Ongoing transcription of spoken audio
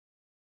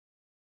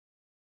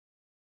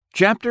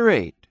Chapter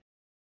 8.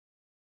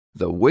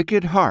 The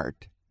wicked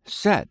heart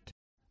set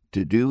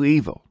to do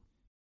evil.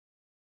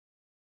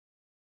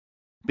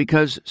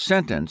 Because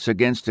sentence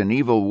against an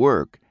evil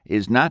work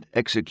is not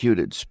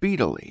executed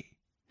speedily,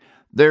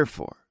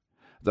 therefore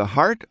the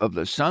heart of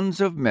the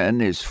sons of men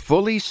is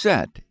fully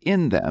set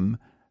in them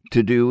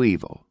to do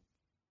evil.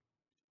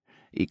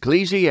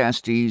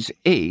 Ecclesiastes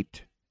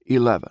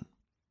 8:11.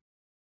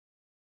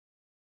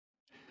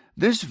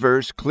 This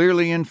verse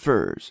clearly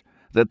infers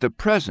that the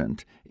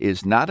present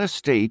is not a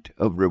state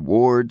of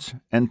rewards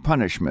and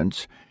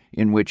punishments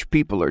in which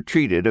people are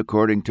treated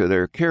according to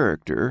their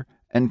character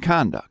and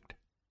conduct.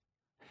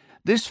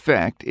 This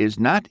fact is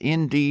not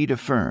indeed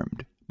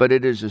affirmed, but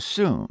it is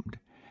assumed,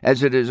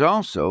 as it is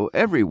also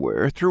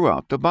everywhere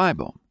throughout the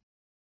Bible.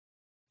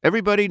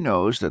 Everybody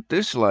knows that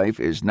this life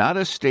is not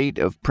a state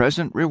of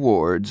present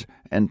rewards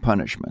and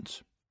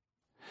punishments.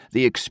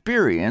 The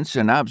experience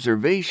and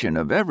observation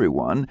of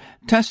everyone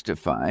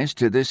testifies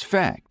to this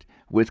fact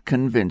with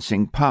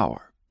convincing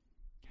power.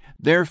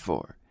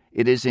 Therefore,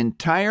 it is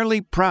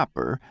entirely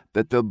proper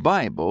that the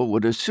Bible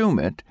would assume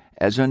it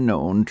as a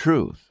known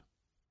truth.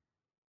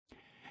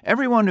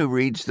 Everyone who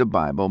reads the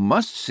Bible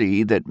must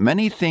see that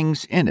many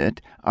things in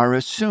it are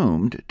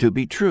assumed to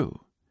be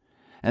true,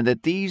 and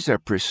that these are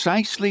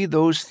precisely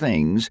those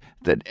things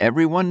that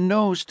everyone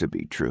knows to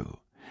be true,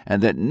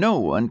 and that no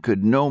one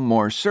could know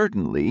more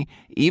certainly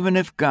even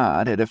if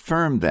God had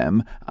affirmed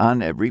them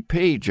on every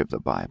page of the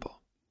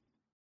Bible.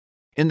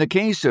 In the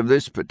case of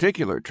this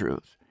particular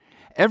truth,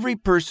 every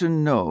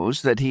person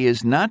knows that he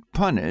is not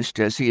punished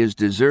as he is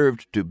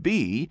deserved to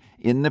be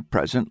in the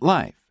present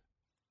life.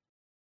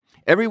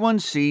 Everyone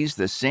sees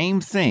the same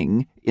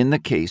thing in the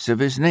case of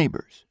his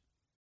neighbors.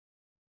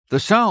 The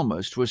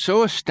psalmist was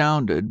so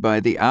astounded by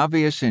the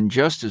obvious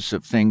injustice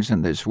of things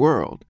in this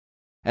world,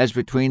 as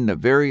between the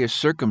various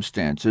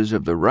circumstances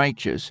of the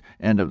righteous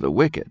and of the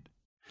wicked,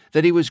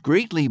 that he was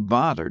greatly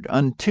bothered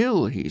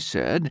until he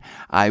said,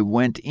 "I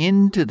went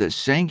into the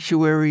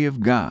sanctuary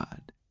of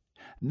God.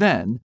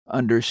 Then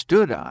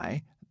understood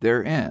I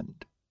their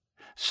end."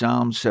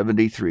 Psalm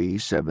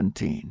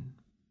 73:17.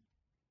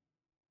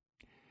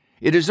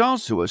 It is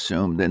also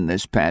assumed in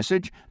this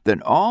passage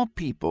that all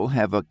people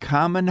have a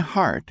common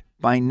heart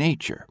by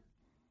nature.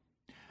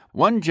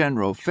 One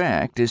general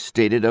fact is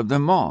stated of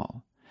them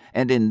all,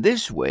 and in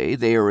this way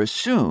they are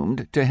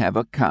assumed to have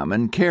a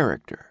common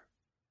character.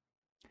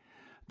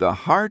 The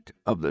heart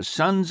of the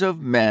sons of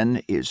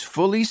men is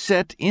fully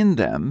set in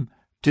them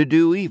to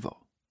do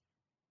evil.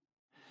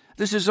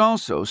 This is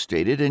also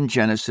stated in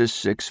Genesis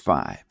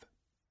 6:5.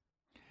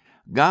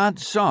 God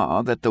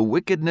saw that the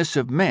wickedness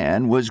of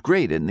man was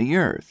great in the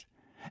earth,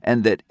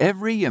 and that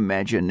every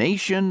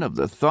imagination of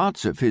the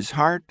thoughts of his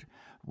heart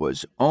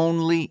was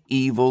only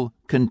evil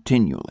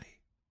continually.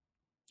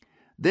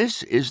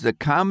 This is the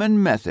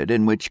common method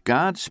in which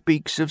God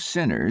speaks of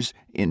sinners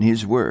in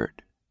his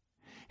word.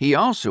 He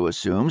also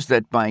assumes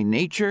that by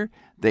nature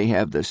they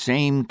have the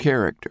same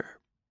character.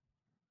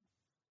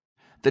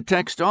 The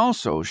text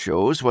also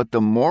shows what the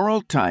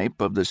moral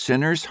type of the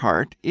sinner's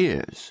heart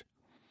is.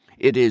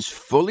 It is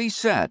fully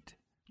set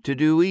to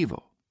do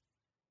evil.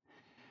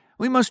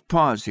 We must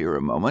pause here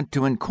a moment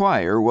to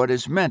inquire what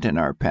is meant in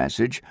our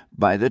passage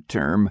by the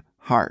term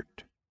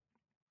heart.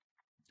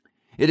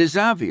 It is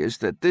obvious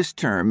that this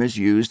term is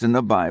used in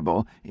the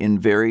Bible in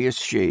various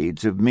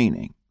shades of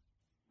meaning.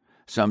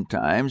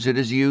 Sometimes it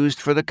is used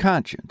for the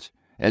conscience,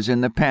 as in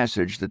the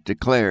passage that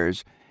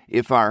declares,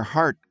 "If our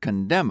heart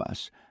condemn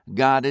us,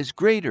 God is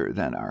greater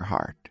than our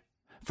heart,"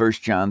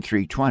 1 John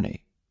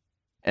 3:20,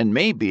 and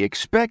may be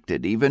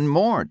expected even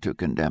more to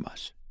condemn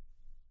us.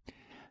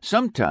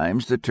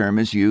 Sometimes the term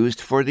is used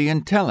for the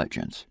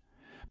intelligence,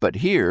 but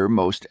here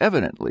most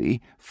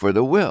evidently for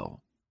the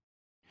will,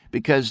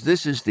 because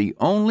this is the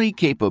only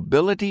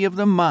capability of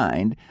the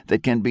mind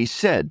that can be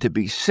said to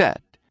be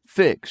set,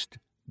 fixed,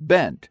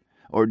 bent,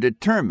 or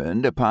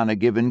determined upon a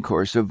given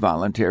course of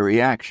voluntary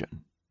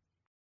action.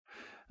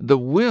 The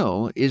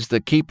will is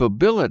the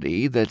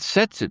capability that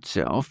sets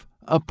itself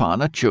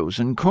upon a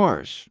chosen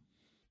course.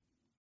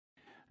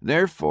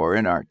 Therefore,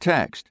 in our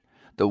text,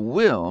 the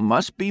will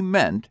must be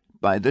meant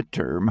by the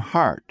term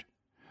heart,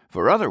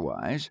 for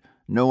otherwise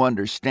no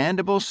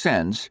understandable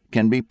sense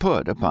can be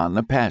put upon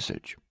the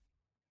passage.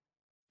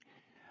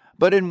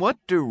 But in what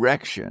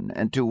direction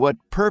and to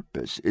what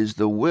purpose is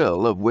the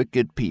will of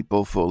wicked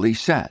people fully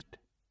set?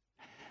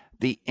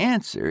 The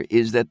answer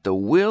is that the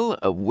will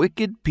of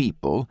wicked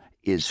people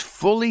is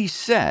fully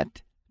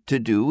set to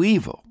do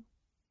evil.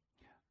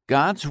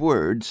 God's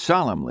word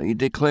solemnly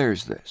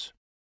declares this.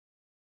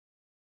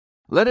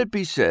 Let it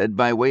be said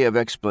by way of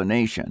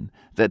explanation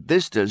that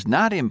this does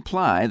not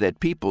imply that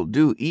people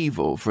do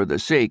evil for the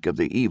sake of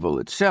the evil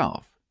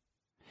itself.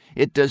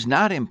 It does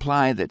not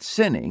imply that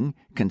sinning,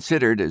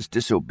 considered as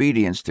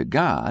disobedience to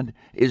God,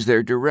 is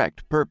their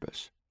direct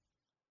purpose.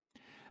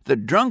 The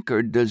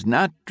drunkard does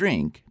not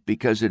drink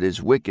because it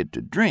is wicked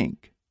to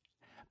drink,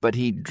 but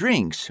he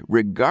drinks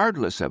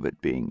regardless of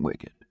it being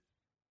wicked.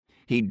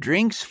 He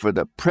drinks for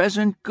the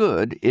present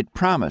good it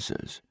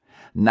promises,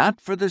 not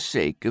for the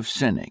sake of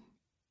sinning.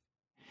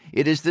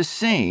 It is the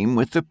same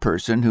with the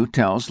person who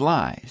tells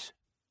lies.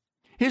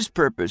 His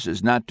purpose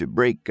is not to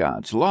break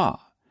God's law,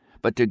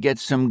 but to get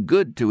some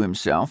good to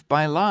himself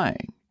by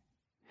lying.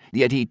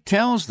 Yet he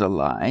tells the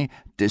lie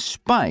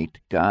despite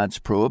God's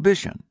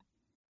prohibition.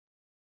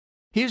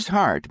 His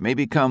heart may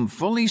become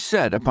fully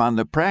set upon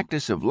the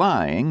practice of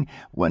lying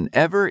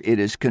whenever it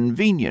is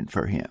convenient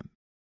for him,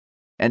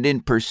 and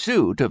in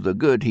pursuit of the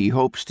good he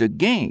hopes to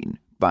gain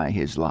by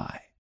his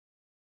lie.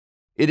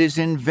 It is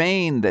in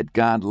vain that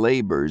God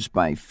labors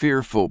by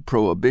fearful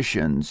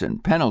prohibitions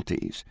and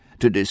penalties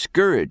to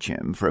discourage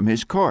him from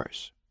his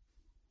course.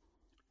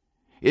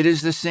 It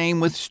is the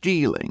same with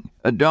stealing,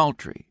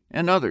 adultery,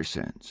 and other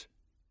sins.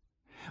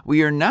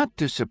 We are not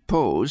to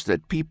suppose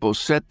that people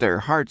set their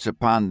hearts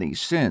upon these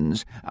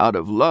sins out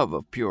of love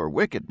of pure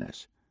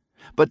wickedness,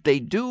 but they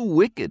do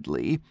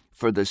wickedly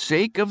for the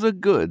sake of the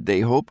good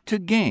they hope to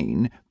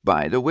gain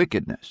by the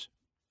wickedness.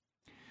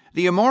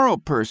 The immoral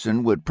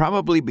person would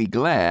probably be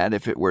glad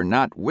if it were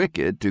not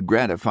wicked to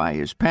gratify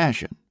his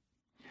passion,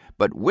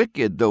 but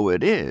wicked though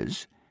it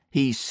is,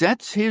 he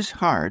sets his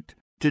heart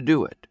to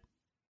do it.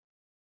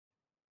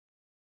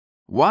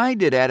 Why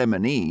did Adam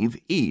and Eve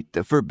eat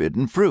the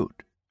forbidden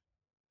fruit?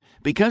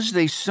 Because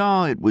they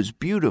saw it was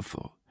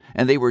beautiful,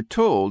 and they were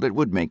told it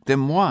would make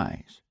them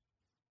wise.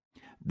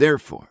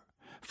 Therefore,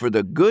 for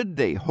the good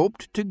they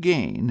hoped to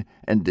gain,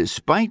 and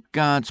despite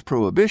God's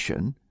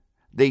prohibition,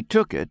 they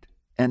took it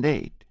and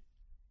ate.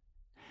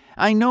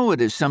 I know it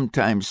is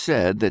sometimes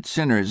said that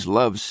sinners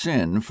love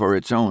sin for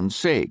its own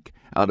sake,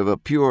 out of a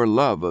pure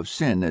love of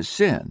sin as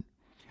sin,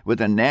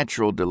 with a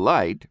natural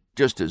delight,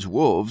 just as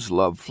wolves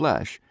love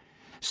flesh,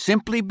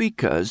 simply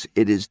because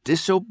it is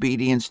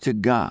disobedience to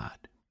God.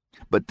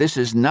 But this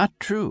is not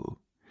true,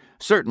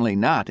 certainly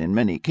not in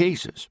many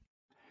cases.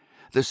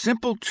 The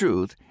simple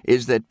truth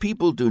is that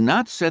people do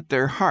not set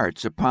their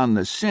hearts upon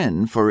the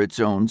sin for its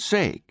own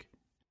sake,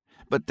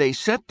 but they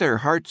set their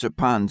hearts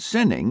upon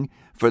sinning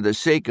for the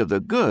sake of the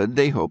good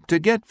they hope to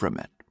get from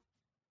it.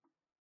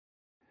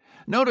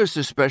 Notice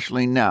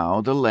especially now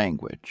the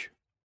language.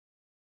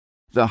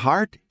 The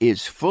heart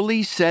is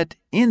fully set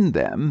in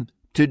them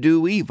to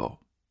do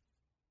evil.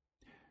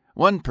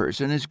 One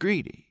person is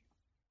greedy.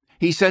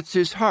 He sets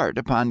his heart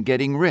upon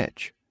getting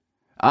rich,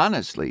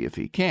 honestly if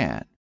he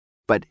can,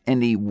 but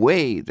any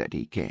way that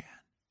he can.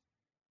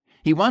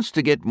 He wants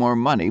to get more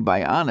money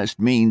by honest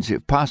means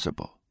if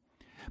possible,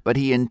 but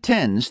he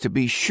intends to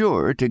be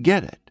sure to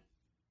get it.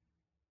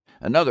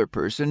 Another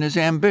person is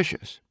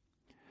ambitious.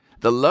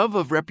 The love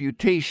of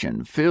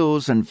reputation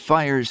fills and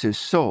fires his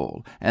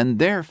soul, and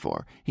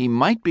therefore he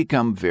might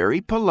become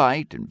very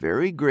polite and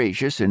very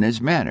gracious in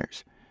his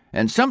manners,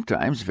 and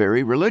sometimes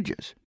very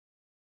religious.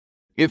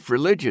 If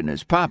religion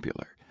is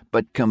popular,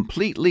 but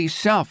completely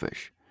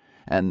selfish,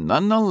 and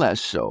none the less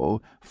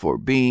so for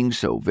being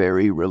so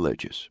very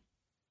religious.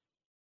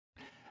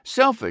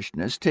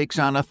 Selfishness takes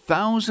on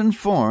 1,000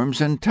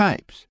 forms and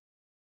types,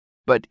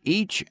 but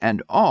each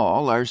and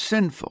all are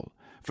sinful,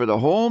 for the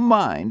whole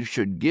mind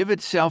should give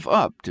itself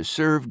up to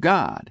serve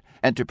God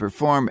and to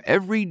perform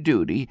every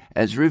duty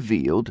as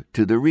revealed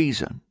to the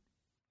reason.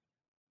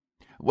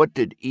 What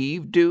did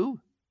Eve do?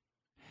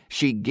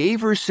 She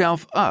gave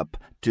herself up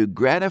to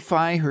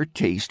gratify her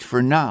taste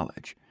for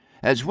knowledge,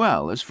 as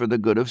well as for the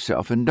good of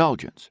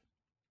self-indulgence.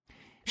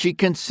 She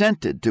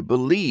consented to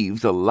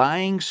believe the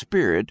lying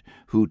spirit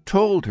who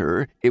told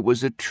her it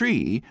was a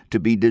tree to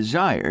be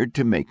desired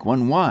to make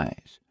one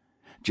wise.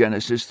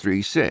 Genesis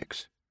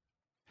 3:6.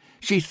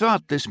 She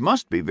thought this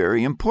must be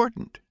very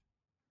important.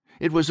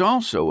 It was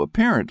also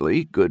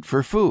apparently good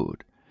for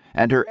food,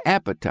 and her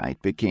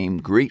appetite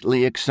became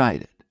greatly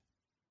excited.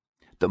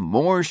 The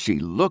more she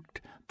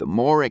looked, the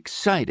more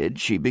excited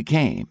she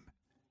became.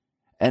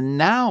 And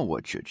now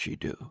what should she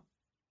do?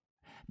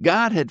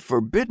 God had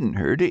forbidden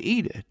her to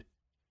eat it.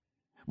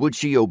 Would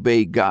she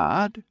obey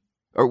God,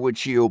 or would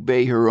she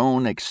obey her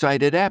own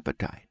excited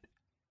appetite?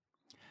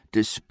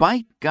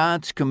 Despite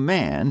God's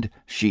command,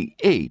 she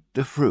ate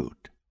the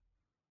fruit.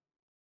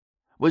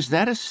 Was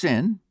that a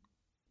sin?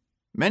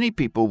 Many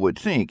people would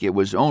think it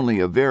was only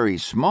a very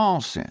small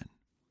sin,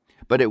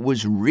 but it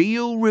was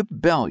real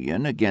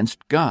rebellion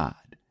against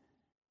God,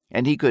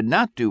 and he could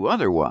not do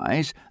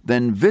otherwise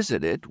than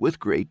visit it with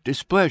great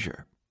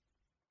displeasure.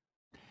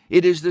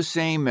 It is the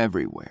same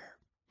everywhere.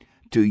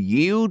 To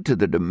yield to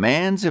the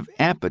demands of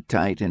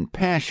appetite and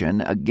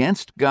passion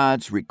against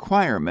God's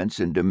requirements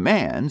and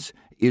demands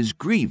is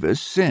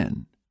grievous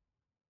sin.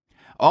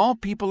 All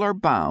people are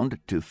bound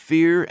to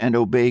fear and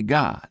obey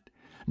God,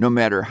 no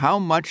matter how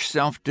much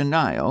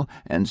self-denial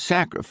and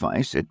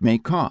sacrifice it may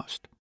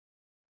cost.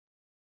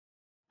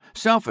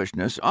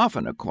 Selfishness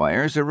often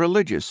acquires a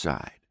religious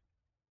side.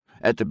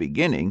 At the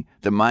beginning,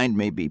 the mind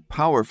may be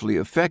powerfully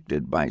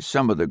affected by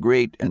some of the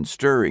great and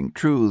stirring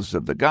truths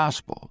of the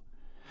gospel,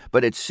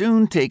 but it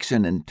soon takes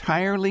an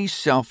entirely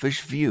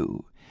selfish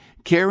view,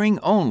 caring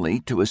only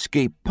to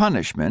escape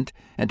punishment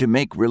and to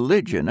make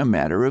religion a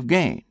matter of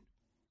gain.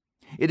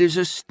 It is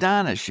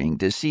astonishing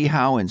to see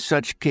how in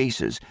such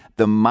cases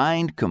the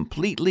mind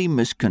completely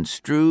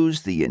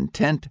misconstrues the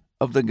intent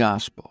of the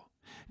gospel,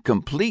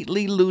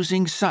 completely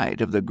losing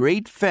sight of the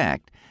great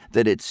fact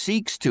that it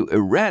seeks to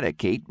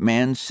eradicate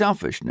man's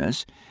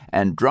selfishness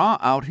and draw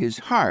out his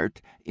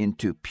heart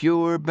into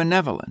pure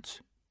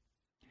benevolence.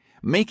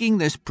 Making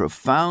this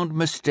profound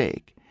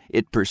mistake,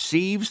 it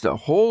perceives the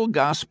whole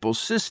gospel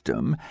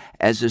system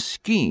as a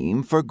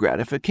scheme for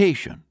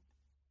gratification.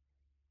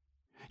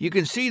 You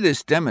can see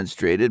this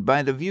demonstrated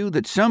by the view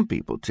that some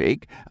people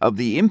take of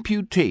the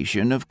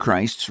imputation of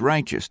Christ's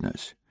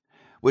righteousness,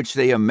 which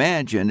they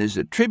imagine is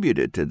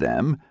attributed to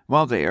them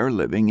while they are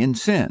living in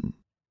sin.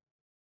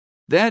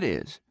 That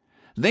is,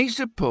 they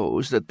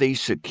suppose that they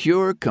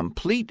secure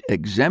complete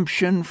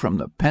exemption from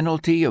the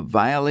penalty of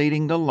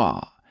violating the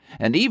law,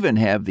 and even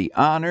have the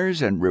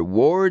honors and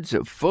rewards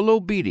of full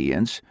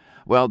obedience,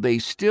 while they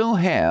still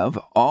have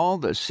all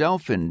the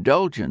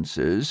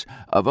self-indulgences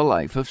of a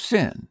life of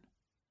sin.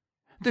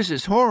 This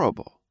is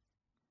horrible.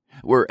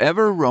 Were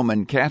ever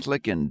Roman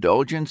Catholic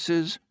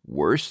indulgences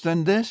worse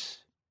than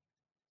this?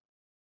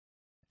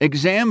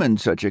 Examine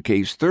such a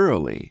case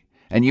thoroughly,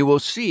 and you will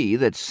see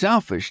that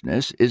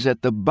selfishness is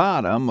at the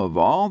bottom of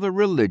all the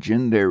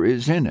religion there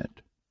is in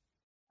it.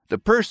 The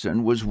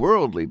person was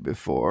worldly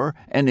before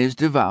and is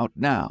devout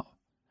now,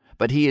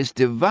 but he is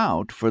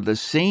devout for the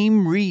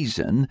same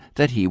reason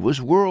that he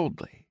was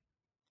worldly.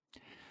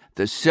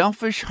 The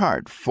selfish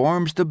heart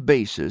forms the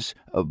basis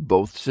of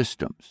both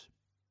systems.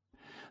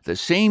 The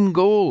same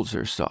goals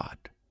are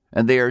sought,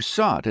 and they are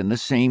sought in the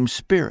same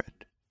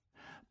spirit.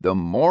 The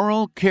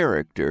moral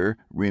character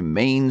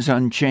remains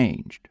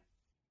unchanged.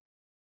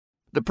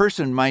 The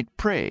person might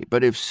pray,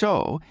 but if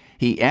so,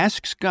 he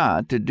asks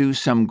God to do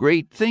some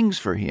great things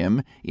for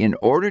him in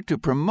order to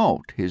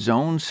promote his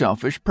own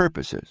selfish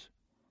purposes.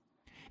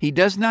 He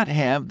does not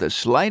have the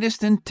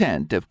slightest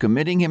intent of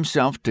committing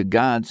himself to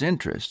God's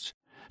interests,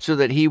 so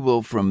that he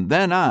will from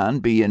then on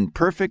be in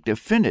perfect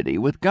affinity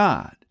with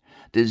God,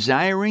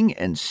 desiring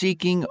and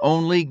seeking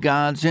only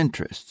God's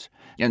interests,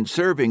 and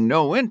serving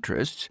no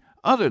interests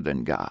other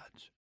than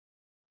God's.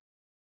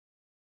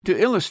 To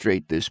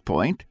illustrate this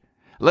point,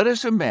 let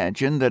us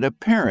imagine that a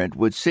parent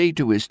would say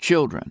to his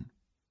children,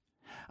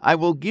 "I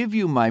will give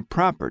you my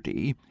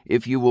property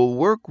if you will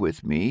work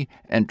with me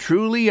and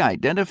truly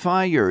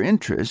identify your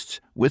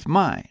interests with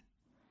mine.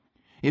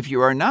 If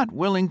you are not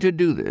willing to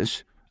do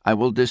this, I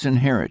will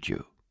disinherit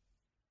you."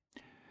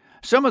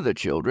 Some of the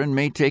children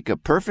may take a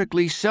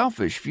perfectly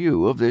selfish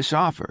view of this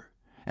offer,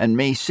 and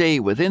may say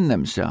within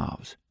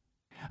themselves,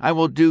 "I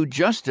will do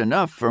just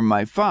enough for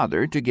my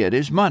father to get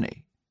his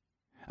money.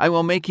 I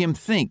will make him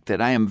think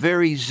that I am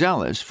very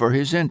zealous for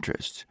his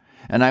interests,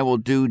 and I will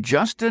do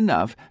just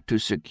enough to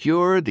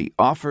secure the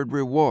offered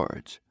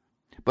rewards.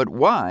 But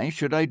why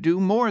should I do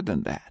more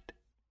than that?"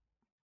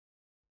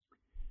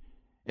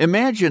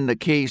 Imagine the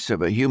case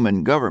of a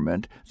human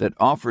government that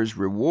offers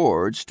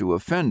rewards to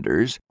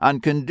offenders on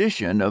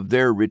condition of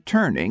their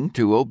returning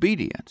to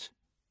obedience.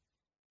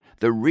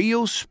 The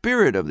real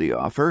spirit of the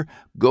offer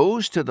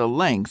goes to the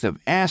length of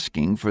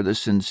asking for the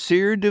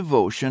sincere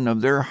devotion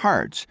of their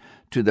hearts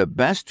to the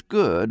best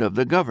good of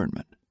the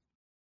government.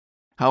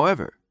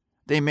 However,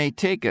 they may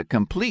take a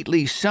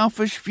completely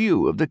selfish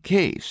view of the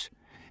case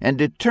and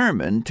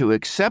determine to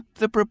accept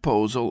the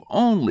proposal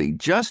only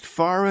just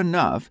far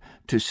enough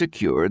to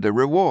secure the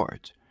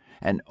rewards,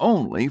 and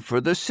only for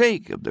the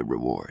sake of the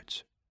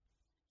rewards.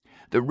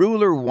 The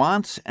ruler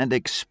wants and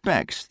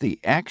expects the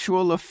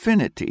actual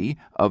affinity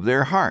of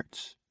their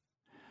hearts,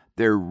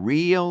 their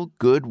real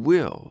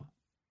goodwill.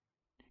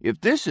 If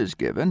this is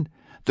given,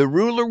 the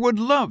ruler would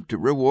love to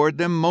reward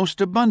them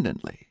most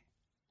abundantly.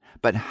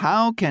 But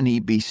how can he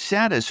be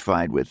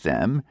satisfied with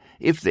them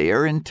if they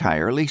are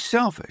entirely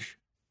selfish?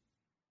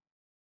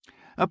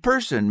 A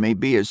person may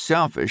be as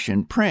selfish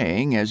in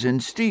praying as in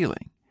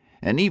stealing,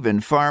 and even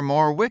far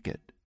more wicked.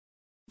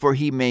 For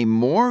he may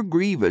more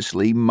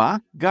grievously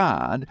mock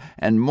God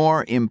and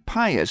more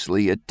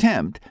impiously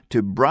attempt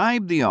to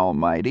bribe the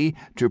Almighty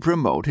to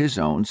promote his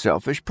own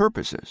selfish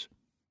purposes.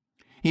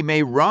 He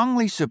may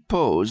wrongly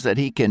suppose that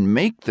he can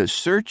make the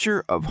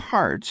searcher of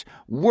hearts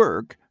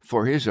work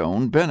for his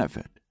own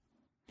benefit.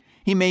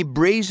 He may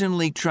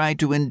brazenly try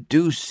to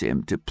induce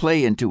him to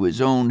play into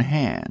his own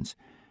hands,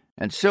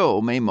 and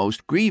so may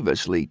most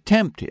grievously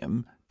tempt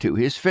him to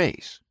his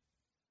face.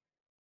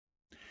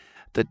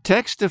 The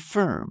text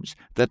affirms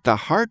that the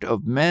heart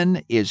of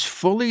men is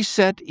fully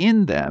set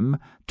in them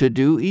to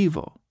do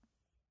evil.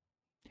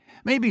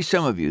 Maybe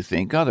some of you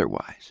think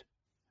otherwise.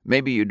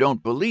 Maybe you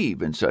don't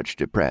believe in such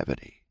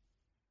depravity.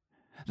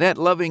 That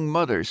loving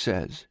mother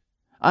says,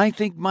 "I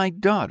think my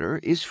daughter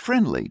is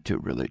friendly to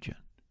religion."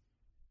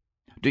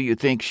 Do you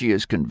think she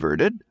is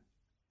converted?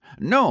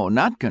 No,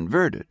 not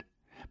converted.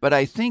 But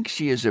I think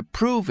she is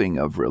approving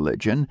of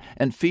religion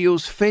and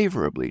feels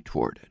favorably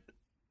toward it.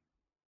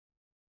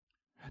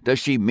 Does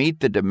she meet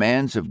the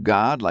demands of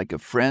God like a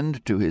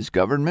friend to his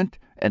government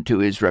and to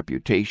his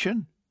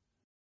reputation?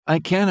 I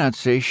cannot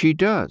say she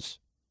does.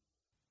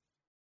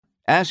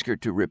 Ask her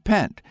to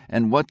repent,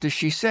 and what does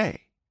she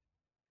say?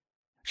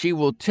 She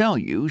will tell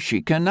you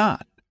she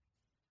cannot.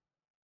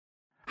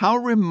 How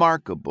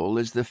remarkable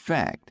is the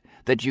fact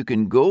that you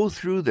can go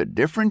through the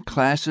different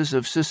classes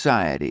of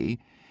society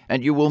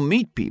and you will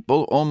meet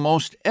people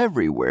almost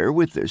everywhere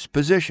with this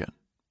position.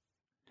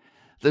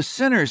 The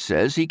sinner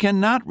says he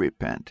cannot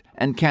repent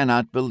and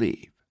cannot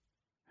believe.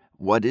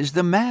 What is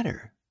the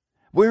matter?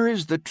 Where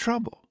is the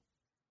trouble?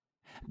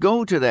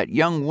 Go to that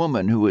young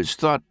woman who is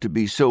thought to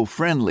be so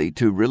friendly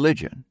to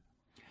religion.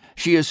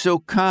 She is so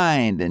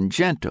kind and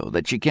gentle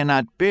that she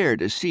cannot bear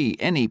to see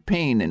any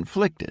pain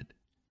inflicted.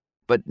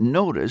 But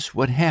notice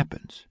what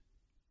happens.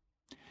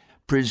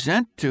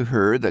 Present to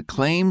her the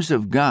claims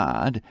of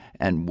God,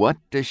 and what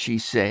does she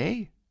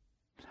say?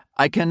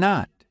 I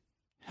cannot.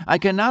 I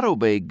cannot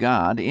obey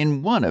God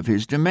in one of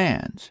His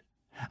demands.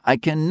 I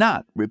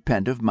cannot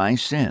repent of my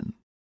sin.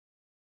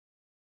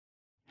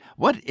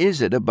 What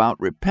is it about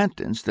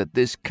repentance that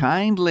this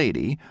kind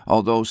lady,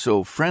 although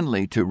so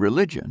friendly to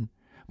religion,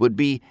 would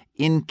be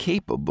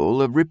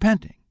incapable of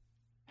repenting?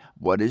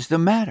 What is the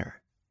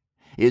matter?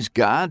 Is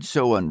God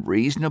so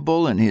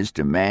unreasonable in His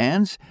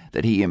demands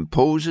that He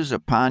imposes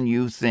upon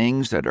you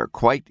things that are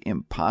quite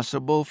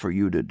impossible for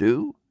you to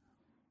do?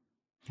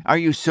 Are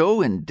you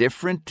so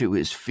indifferent to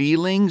His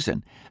feelings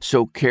and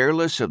so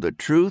careless of the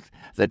truth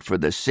that for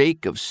the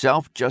sake of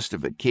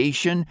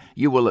self-justification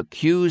you will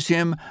accuse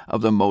Him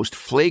of the most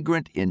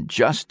flagrant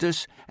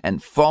injustice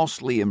and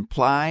falsely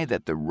imply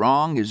that the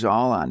wrong is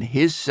all on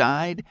His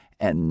side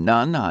and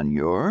none on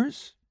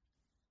yours?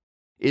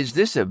 Is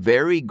this a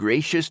very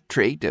gracious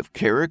trait of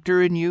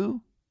character in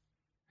you?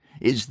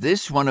 Is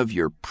this one of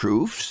your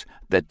proofs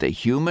that the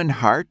human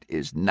heart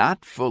is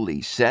not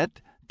fully set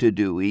to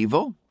do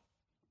evil?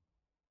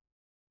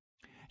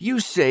 You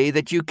say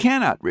that you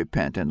cannot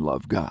repent and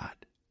love God.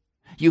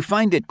 You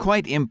find it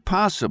quite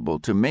impossible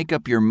to make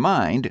up your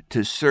mind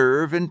to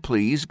serve and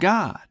please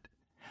God.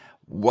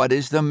 What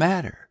is the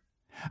matter?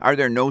 Are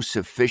there no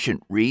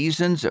sufficient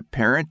reasons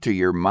apparent to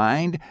your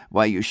mind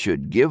why you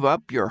should give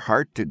up your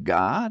heart to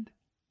God?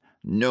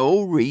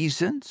 No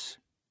reasons?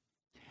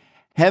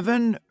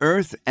 Heaven,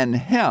 earth, and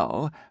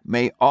hell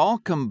may all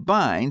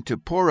combine to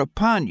pour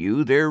upon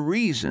you their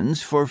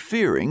reasons for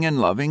fearing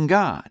and loving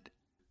God,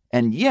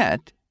 and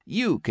yet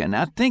you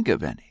cannot think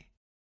of any.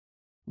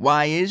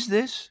 Why is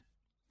this?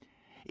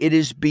 It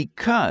is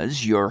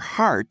because your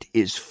heart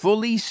is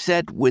fully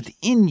set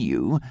within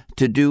you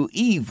to do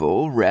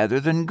evil rather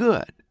than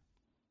good.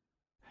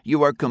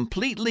 You are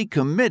completely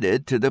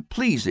committed to the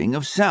pleasing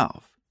of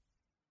self.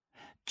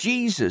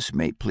 Jesus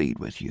may plead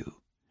with you.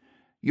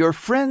 Your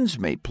friends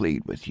may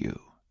plead with you.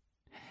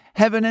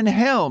 Heaven and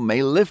hell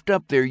may lift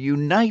up their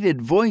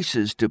united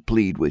voices to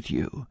plead with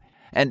you,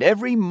 and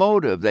every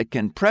motive that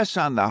can press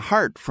on the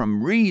heart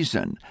from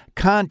reason,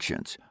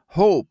 conscience,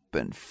 hope,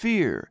 and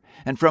fear,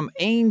 and from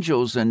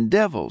angels and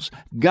devils,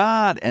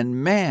 God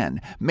and man,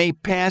 may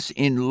pass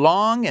in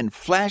long and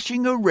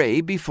flashing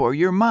array before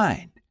your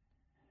mind.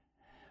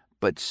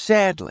 But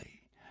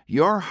sadly,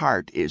 your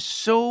heart is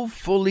so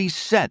fully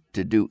set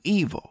to do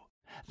evil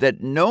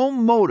that no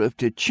motive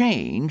to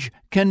change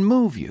can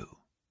move you.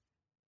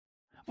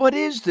 What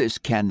is this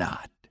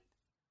cannot?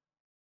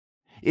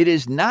 It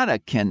is not a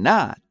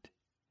cannot,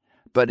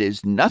 but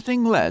is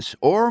nothing less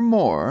or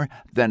more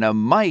than a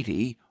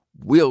mighty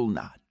will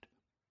not.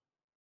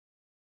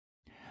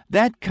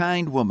 That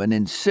kind woman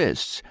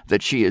insists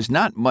that she is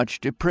not much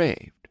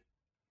depraved.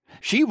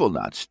 She will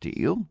not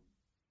steal.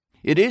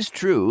 It is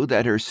true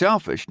that her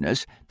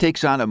selfishness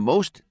takes on a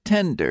most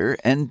tender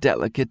and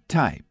delicate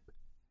type.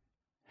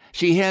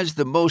 She has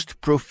the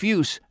most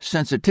profuse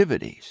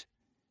sensitivities.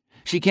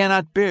 She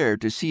cannot bear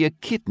to see a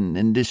kitten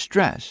in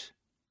distress.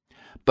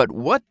 But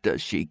what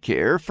does she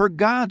care for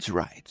God's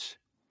rights?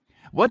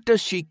 What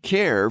does she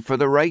care for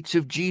the rights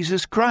of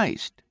Jesus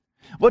Christ?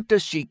 What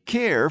does she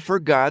care for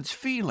God's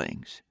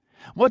feelings?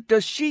 What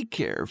does she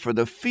care for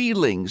the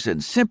feelings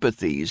and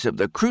sympathies of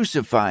the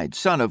crucified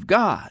Son of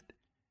God?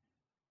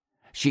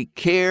 She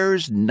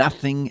cares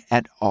nothing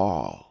at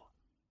all.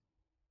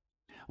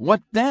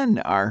 What then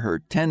are her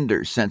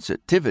tender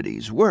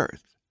sensitivities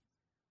worth?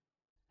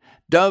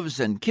 Doves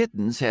and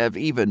kittens have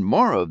even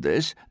more of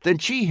this than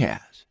she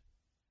has.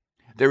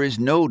 There is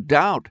no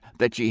doubt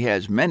that she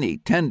has many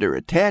tender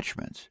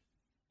attachments,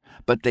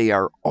 but they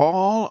are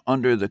all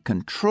under the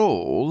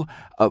control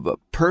of a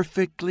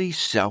perfectly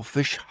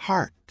selfish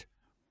heart.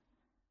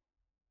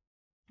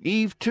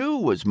 Eve, too,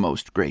 was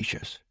most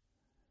gracious.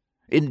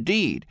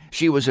 Indeed,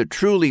 she was a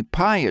truly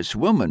pious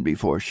woman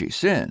before she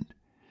sinned,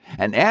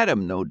 and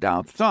Adam no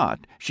doubt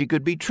thought she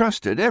could be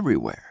trusted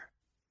everywhere.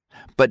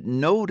 But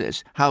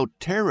notice how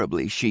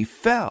terribly she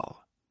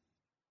fell.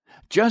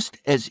 Just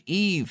as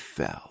Eve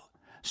fell,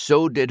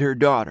 so did her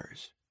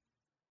daughters.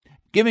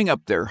 Giving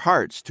up their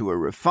hearts to a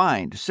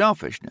refined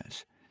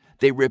selfishness,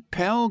 they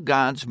repel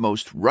God's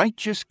most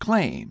righteous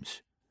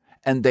claims,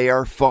 and they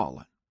are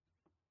fallen.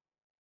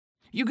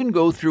 You can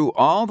go through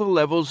all the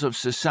levels of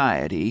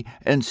society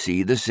and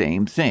see the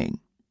same thing.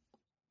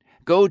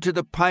 Go to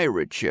the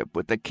pirate ship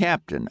with the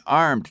captain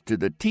armed to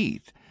the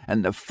teeth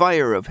and the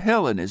fire of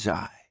hell in his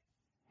eye.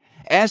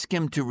 Ask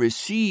him to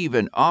receive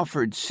an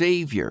offered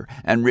Savior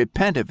and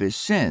repent of his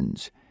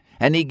sins,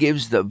 and he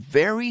gives the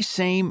very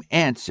same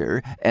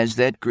answer as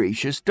that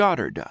gracious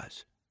daughter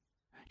does.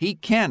 He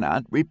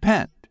cannot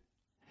repent.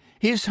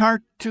 His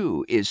heart,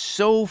 too, is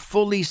so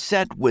fully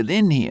set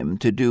within him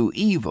to do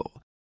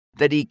evil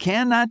that he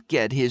cannot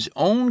get his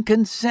own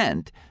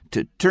consent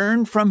to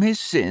turn from his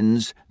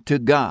sins to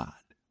God.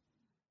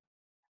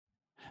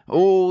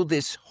 Oh,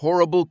 this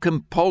horrible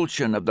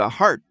compulsion of the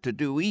heart to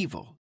do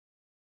evil!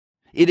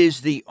 It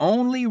is the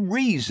only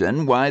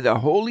reason why the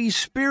Holy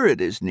Spirit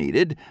is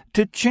needed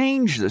to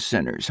change the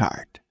sinner's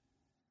heart.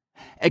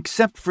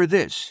 Except for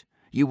this,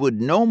 you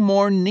would no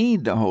more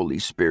need the Holy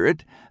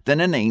Spirit than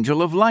an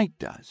angel of light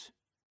does.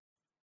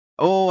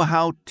 Oh,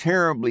 how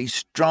terribly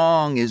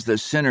strong is the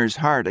sinner's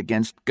heart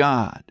against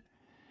God!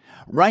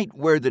 Right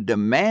where the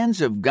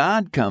demands of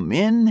God come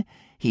in,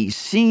 he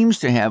seems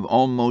to have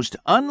almost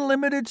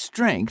unlimited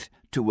strength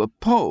to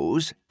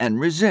oppose and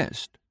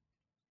resist.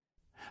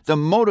 The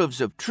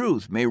motives of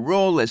truth may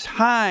roll as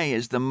high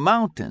as the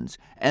mountains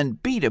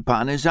and beat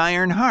upon his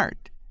iron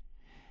heart.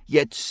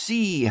 Yet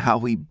see how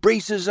he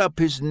braces up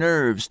his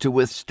nerves to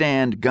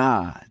withstand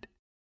God.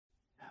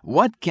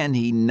 What can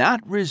he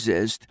not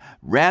resist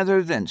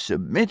rather than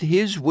submit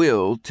his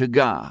will to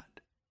God?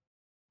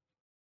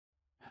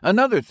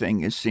 Another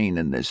thing is seen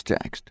in this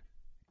text,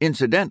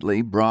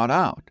 incidentally brought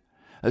out,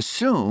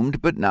 assumed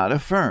but not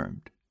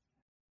affirmed,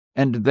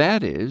 and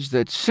that is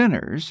that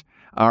sinners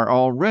are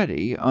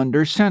already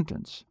under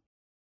sentence.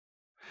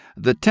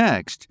 The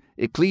text,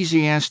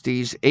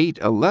 Ecclesiastes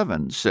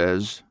 8:11,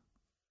 says,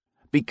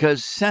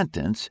 "Because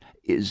sentence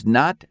is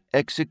not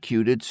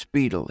executed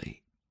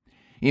speedily,"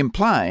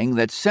 implying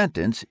that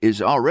sentence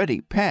is already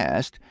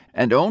passed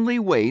and only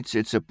waits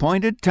its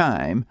appointed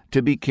time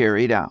to be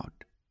carried out.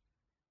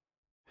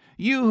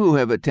 You who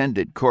have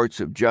attended courts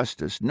of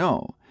justice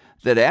know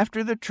that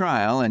after the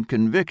trial and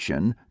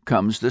conviction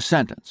comes the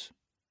sentence.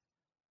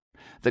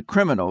 The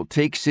criminal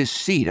takes his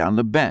seat on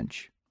the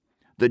bench.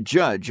 The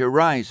judge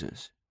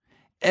arises.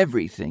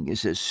 Everything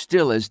is as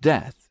still as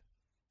death.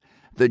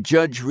 The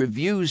judge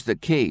reviews the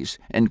case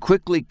and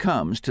quickly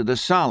comes to the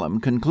solemn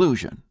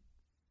conclusion.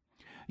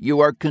 You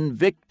are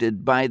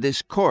convicted by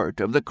this court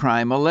of the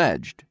crime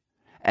alleged,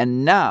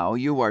 and now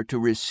you are to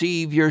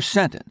receive your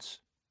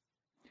sentence.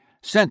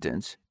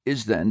 Sentence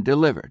is then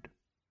delivered.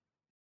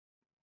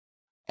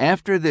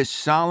 After this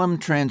solemn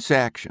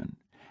transaction,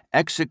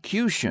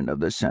 execution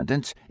of the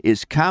sentence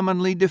is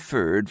commonly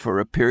deferred for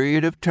a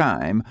period of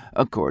time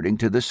according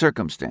to the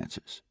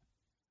circumstances.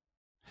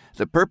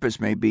 The purpose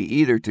may be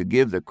either to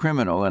give the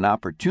criminal an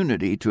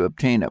opportunity to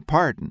obtain a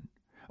pardon,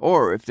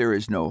 or, if there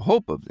is no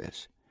hope of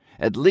this,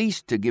 at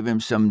least to give him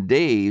some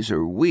days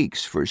or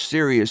weeks for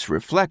serious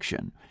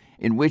reflection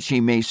in which he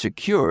may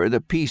secure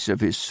the peace of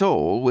his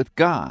soul with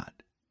God.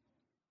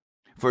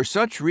 For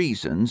such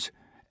reasons,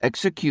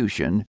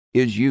 execution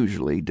is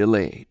usually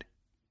delayed.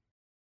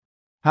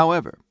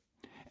 However,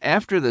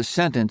 after the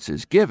sentence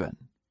is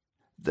given,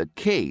 the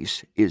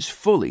case is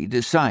fully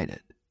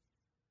decided.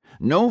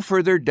 No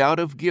further doubt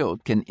of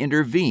guilt can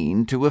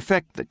intervene to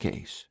affect the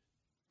case.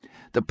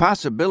 The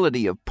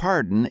possibility of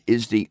pardon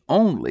is the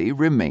only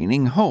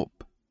remaining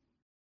hope.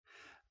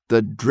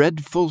 The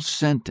dreadful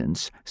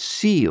sentence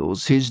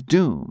seals his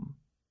doom,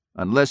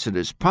 unless it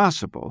is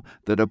possible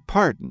that a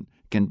pardon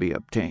can be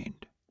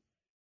obtained.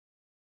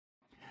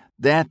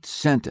 That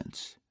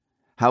sentence,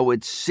 how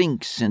it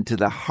sinks into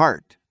the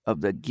heart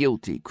of the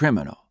guilty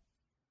criminal.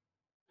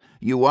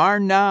 You are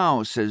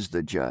now, says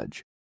the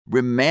judge,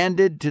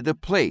 remanded to the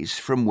place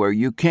from where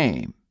you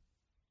came.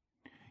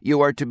 You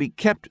are to be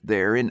kept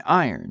there in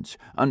irons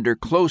under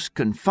close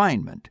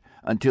confinement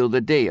until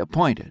the day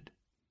appointed.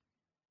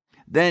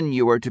 Then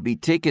you are to be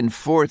taken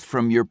forth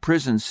from your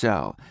prison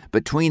cell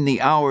between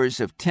the hours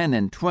of 10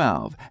 and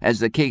 12, as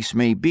the case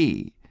may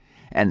be,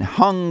 and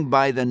hung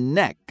by the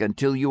neck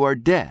until you are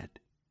dead.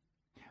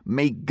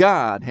 May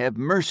God have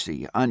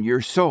mercy on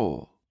your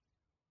soul.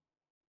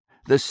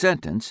 The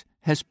sentence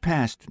has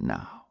passed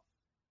now.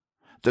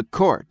 The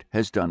court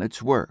has done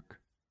its work.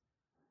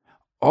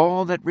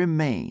 All that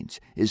remains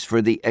is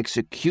for the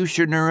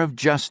executioner of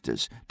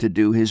justice to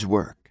do his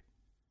work.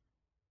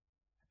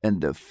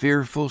 And the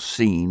fearful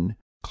scene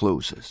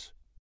closes.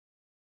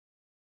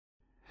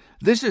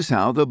 This is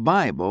how the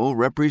Bible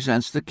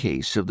represents the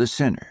case of the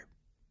sinner.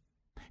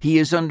 He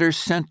is under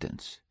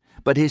sentence,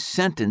 but his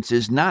sentence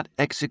is not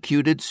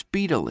executed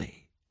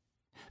speedily.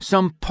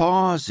 Some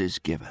pause is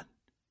given.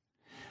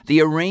 The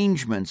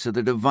arrangements of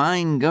the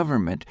divine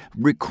government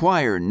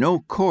require no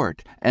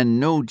court and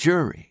no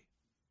jury.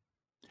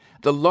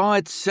 The law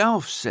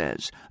itself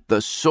says,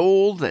 "The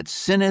soul that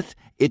sinneth,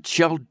 it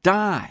shall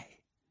die,"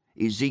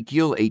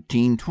 Ezekiel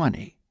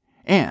 18:20,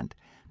 and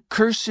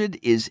 "Cursed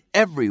is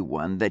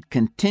everyone that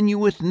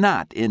continueth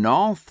not in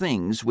all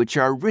things which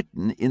are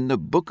written in the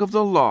book of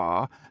the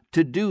law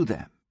to do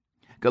them,"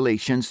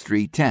 Galatians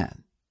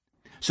 3:10.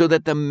 So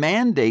that the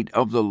mandate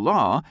of the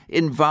law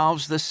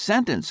involves the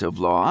sentence of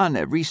law on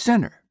every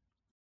sinner,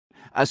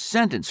 a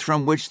sentence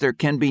from which there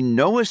can be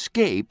no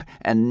escape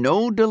and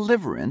no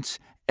deliverance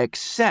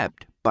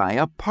except by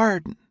a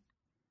pardon.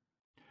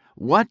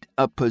 What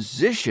a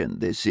position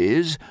this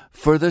is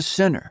for the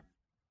sinner.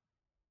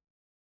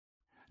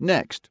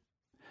 Next,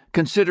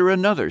 consider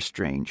another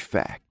strange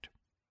fact.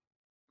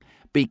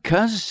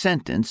 Because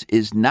sentence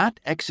is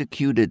not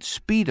executed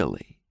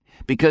speedily,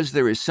 because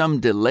there is some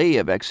delay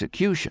of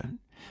execution,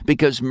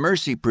 because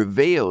mercy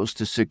prevails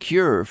to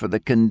secure for the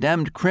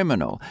condemned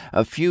criminal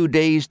a few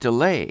days'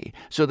 delay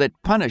so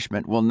that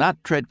punishment will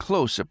not tread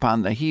close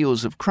upon the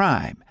heels of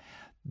crime,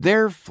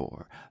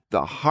 therefore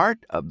the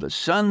heart of the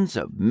sons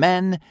of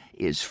men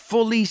is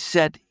fully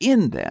set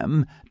in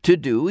them to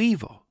do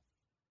evil.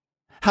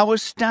 How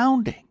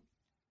astounding!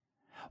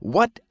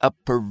 What a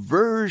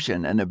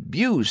perversion and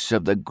abuse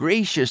of the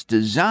gracious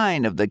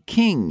design of the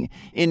King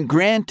in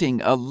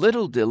granting a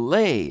little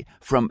delay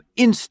from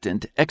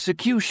instant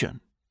execution.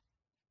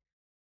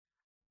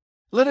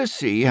 Let us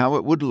see how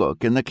it would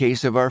look in the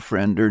case of our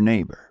friend or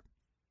neighbor.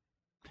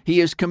 He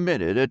has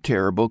committed a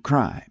terrible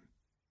crime.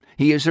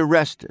 He is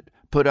arrested,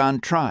 put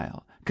on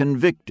trial,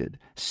 convicted,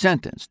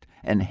 sentenced,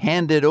 and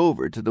handed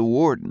over to the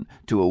warden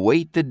to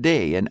await the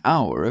day and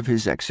hour of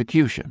his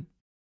execution.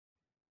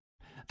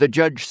 The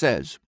judge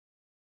says,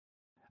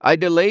 "I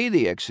delay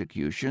the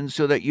execution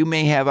so that you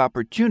may have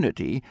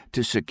opportunity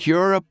to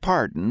secure a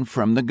pardon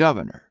from the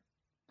governor.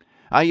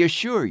 I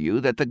assure you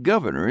that the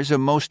governor is a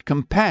most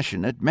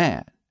compassionate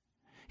man.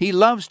 He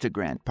loves to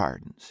grant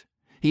pardons.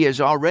 He has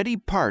already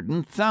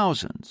pardoned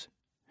thousands.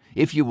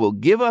 If you will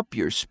give up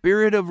your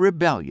spirit of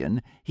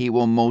rebellion, he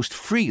will most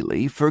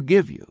freely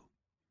forgive you.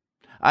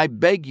 I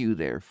beg you,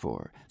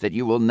 therefore, that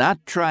you will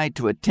not try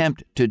to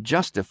attempt to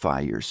justify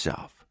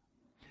yourself.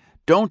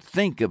 Don't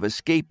think of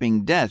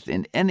escaping death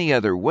in any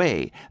other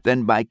way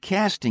than by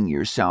casting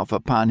yourself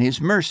upon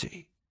his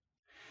mercy.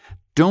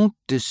 Don't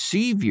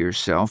deceive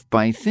yourself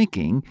by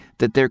thinking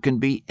that there can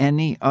be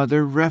any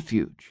other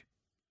refuge."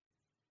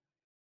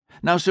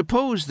 Now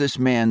suppose this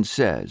man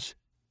says,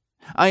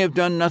 "I have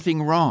done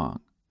nothing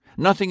wrong,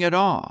 nothing at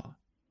all.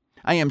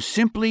 I am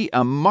simply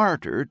a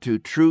martyr to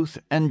truth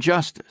and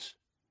justice.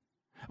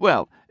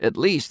 Well, at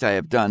least I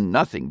have done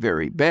nothing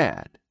very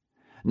bad,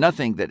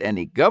 nothing that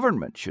any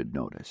government should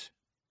notice.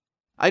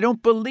 I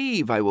don't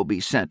believe I will be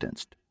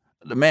sentenced.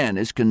 The man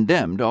is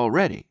condemned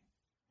already.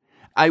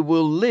 I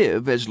will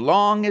live as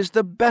long as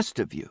the best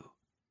of you."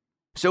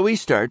 So he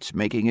starts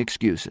making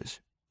excuses.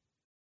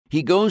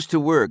 He goes to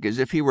work as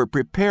if he were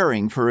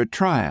preparing for a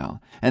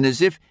trial, and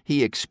as if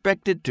he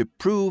expected to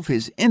prove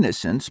his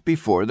innocence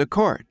before the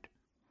court.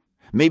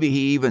 Maybe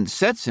he even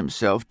sets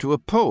himself to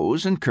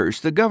oppose and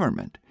curse the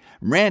government,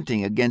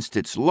 ranting against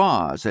its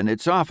laws and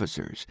its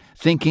officers,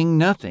 thinking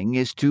nothing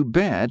is too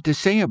bad to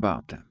say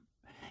about them,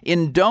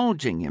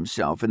 indulging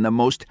himself in the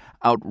most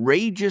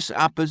outrageous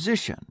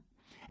opposition,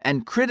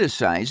 and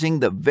criticizing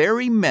the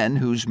very men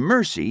whose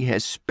mercy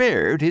has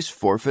spared his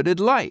forfeited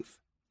life.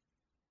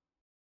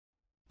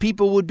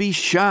 People would be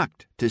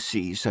shocked to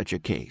see such a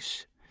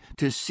case,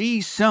 to see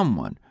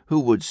someone who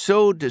would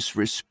so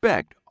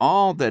disrespect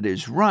all that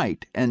is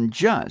right and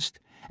just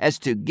as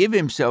to give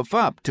himself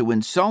up to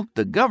insult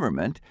the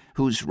government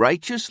whose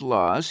righteous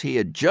laws he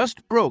had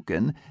just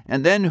broken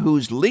and then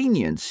whose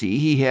leniency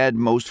he had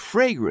most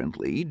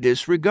flagrantly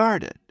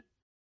disregarded.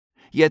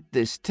 Yet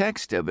this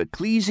text of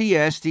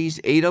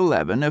Ecclesiastes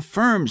 8:11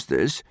 affirms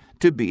this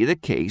to be the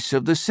case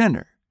of the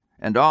sinner,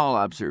 and all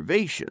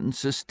observation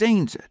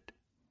sustains it.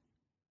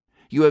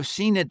 You have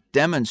seen it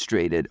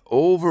demonstrated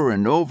over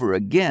and over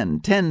again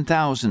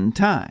 10,000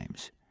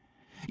 times.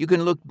 You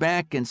can look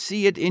back and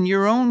see it in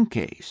your own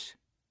case.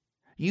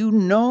 You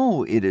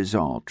know it is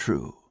all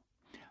true,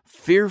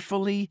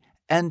 fearfully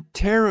and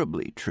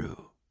terribly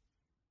true.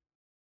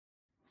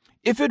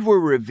 If it were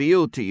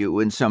revealed to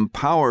you in some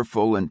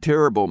powerful and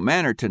terrible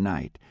manner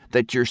tonight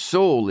that your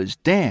soul is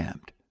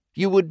damned,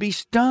 you would be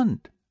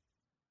stunned.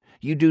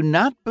 You do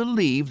not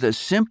believe the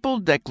simple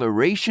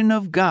declaration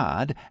of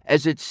God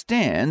as it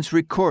stands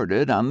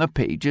recorded on the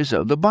pages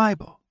of the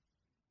Bible.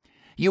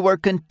 You are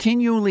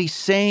continually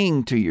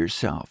saying to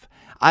yourself,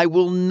 "I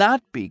will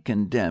not be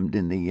condemned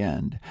in the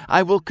end.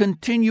 I will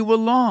continue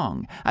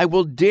along. I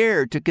will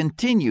dare to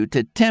continue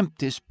to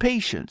tempt his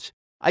patience.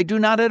 I do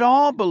not at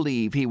all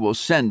believe he will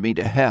send me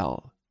to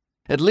hell.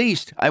 At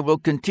least I will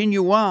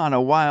continue on a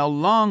while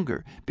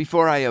longer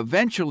before I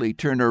eventually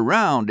turn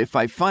around if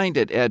I find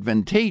it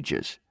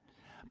advantageous.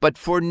 But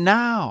for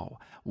now,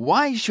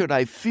 why should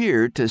I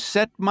fear to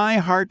set my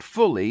heart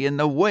fully in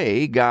the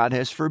way God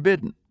has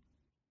forbidden?"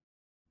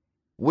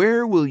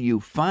 Where will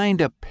you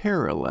find a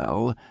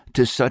parallel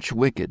to such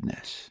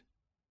wickedness?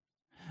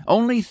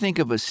 Only think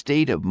of a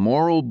state of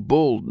moral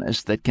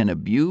boldness that can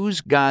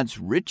abuse God's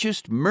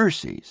richest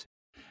mercies,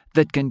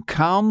 that can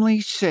calmly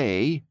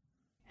say,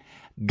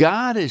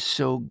 "God is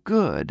so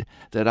good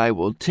that I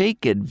will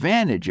take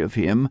advantage of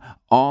him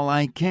all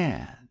I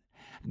can.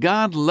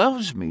 God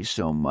loves me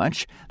so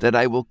much that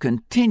I will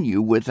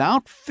continue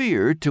without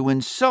fear to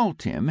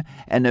insult him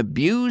and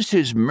abuse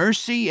his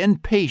mercy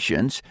and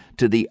patience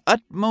to the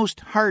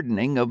utmost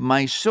hardening of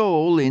my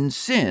soul in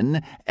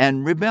sin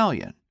and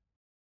rebellion."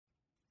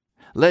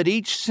 let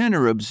each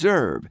sinner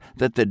observe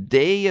that the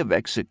day of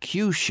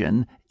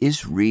execution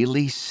is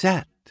really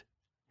set.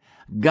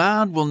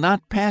 God will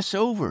not pass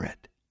over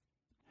it.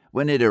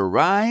 When it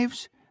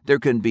arrives, there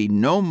can be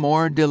no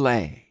more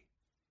delay.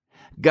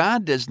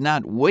 God does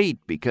not wait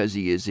because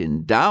he is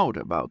in doubt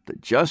about the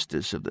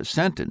justice of the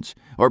sentence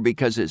or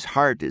because his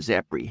heart is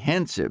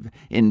apprehensive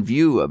in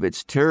view of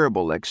its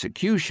terrible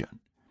execution,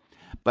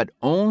 but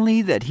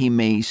only that he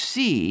may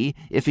see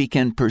if he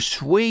can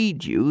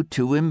persuade you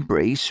to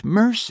embrace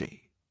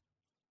mercy.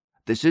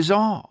 This is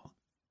all.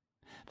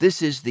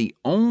 This is the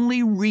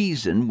only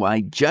reason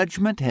why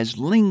judgment has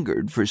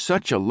lingered for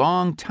such a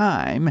long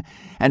time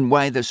and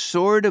why the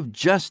sword of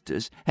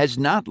justice has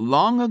not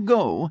long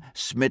ago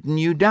smitten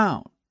you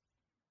down.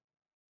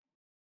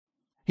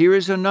 Here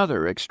is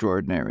another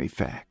extraordinary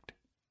fact.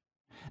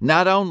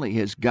 Not only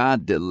has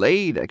God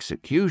delayed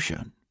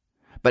execution,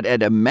 but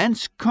at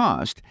immense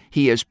cost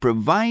he has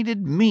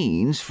provided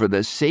means for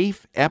the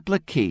safe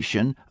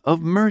application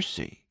of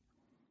mercy.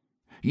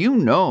 You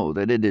know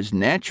that it is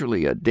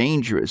naturally a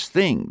dangerous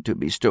thing to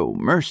bestow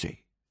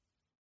mercy.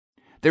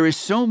 There is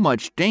so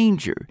much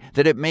danger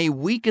that it may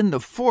weaken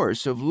the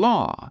force of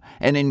law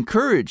and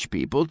encourage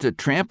people to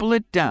trample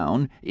it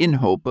down in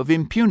hope of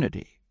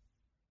impunity.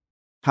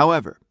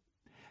 However,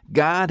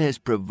 God has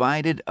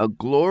provided a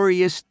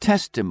glorious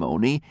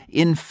testimony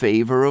in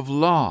favor of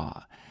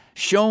law,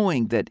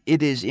 showing that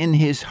it is in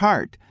his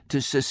heart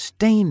to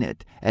sustain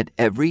it at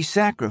every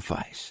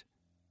sacrifice.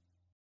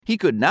 He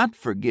could not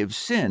forgive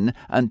sin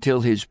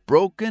until his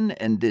broken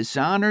and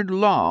dishonored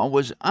law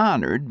was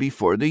honored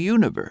before the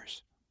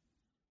universe.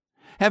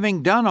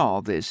 Having done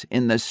all this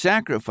in the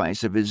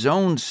sacrifice of his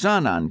own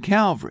Son on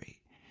Calvary,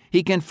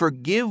 he can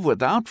forgive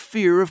without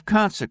fear of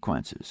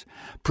consequences,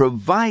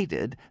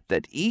 provided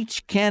that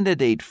each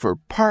candidate for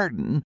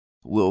pardon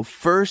will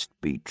first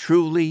be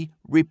truly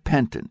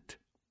repentant.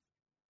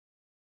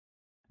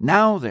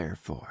 Now,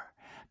 therefore,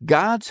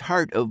 God's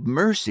heart of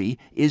mercy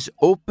is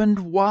opened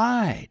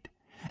wide,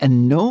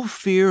 and no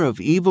fear of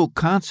evil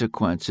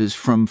consequences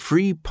from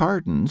free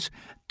pardons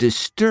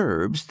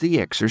disturbs the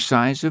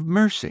exercise of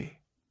mercy.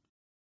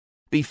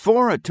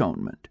 Before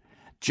atonement,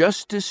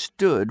 justice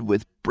stood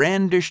with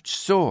brandished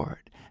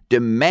sword,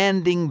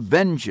 demanding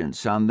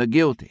vengeance on the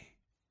guilty.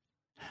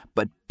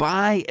 But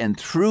by and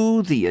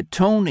through the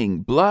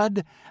atoning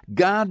blood,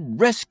 God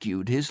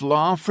rescued his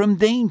law from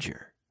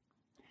danger.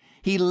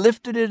 He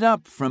lifted it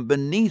up from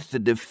beneath the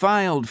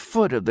defiled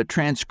foot of the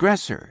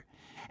transgressor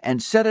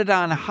and set it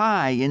on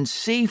high in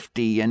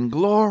safety and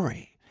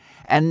glory.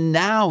 And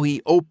now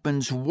he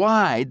opens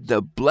wide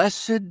the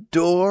blessed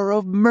door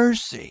of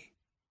mercy.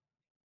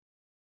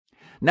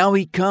 Now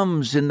he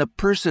comes in the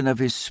person of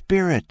his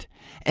Spirit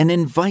and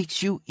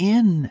invites you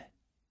in.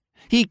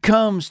 He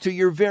comes to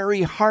your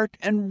very heart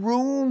and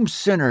room,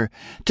 sinner,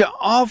 to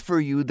offer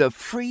you the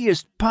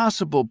freest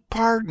possible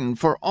pardon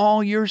for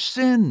all your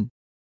sin.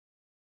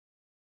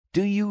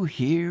 Do you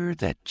hear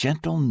that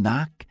gentle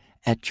knock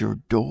at your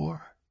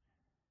door?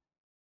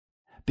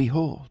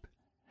 Behold,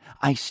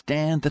 I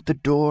stand at the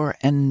door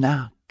and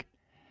knock.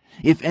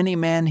 If any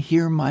man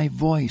hear my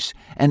voice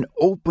and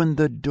open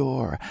the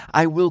door,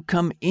 I will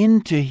come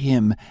in to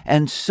him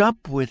and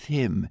sup with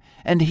him,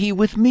 and he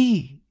with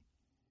me.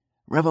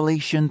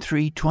 Revelation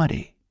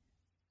 3:20.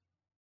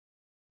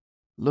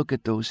 Look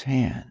at those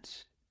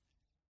hands.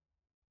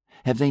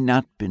 Have they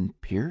not been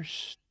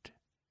pierced?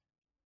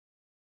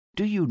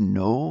 Do you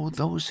know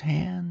those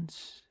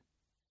hands?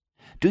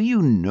 Do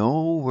you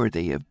know where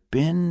they have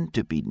been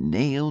to be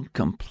nailed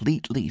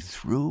completely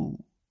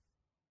through?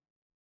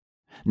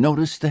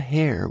 Notice the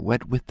hair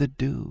wet with the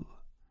dew.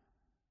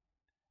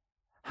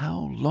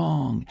 How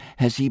long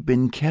has he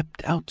been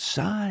kept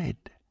outside?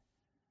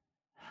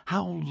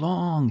 How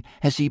long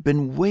has he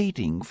been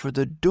waiting for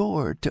the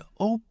door to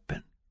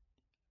open?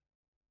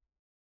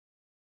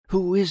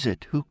 Who is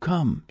it who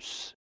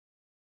comes?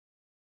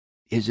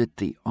 Is it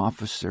the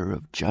officer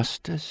of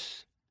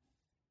justice?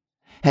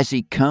 Has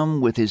he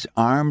come with his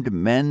armed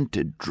men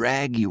to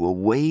drag you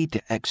away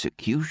to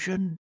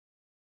execution?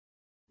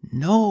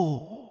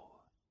 No.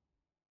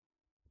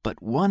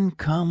 But one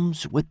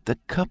comes with the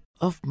cup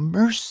of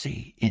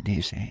mercy in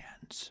his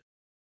hands.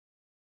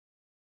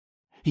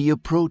 He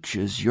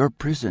approaches your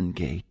prison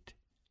gate,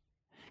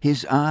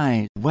 his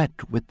eye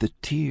wet with the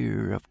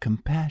tear of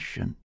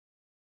compassion.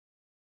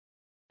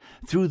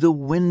 Through the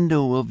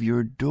window of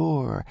your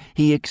door,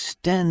 he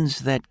extends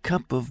that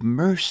cup of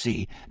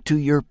mercy to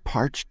your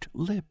parched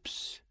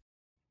lips.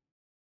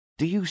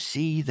 Do you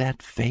see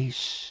that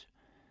face,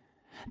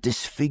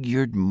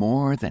 disfigured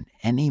more than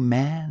any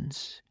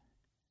man's?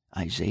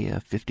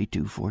 Isaiah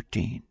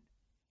 52:14.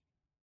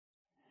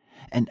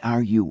 And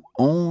are you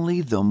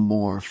only the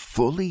more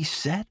fully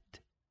set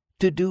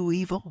to do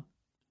evil?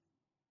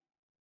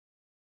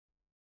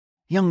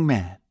 Young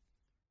man,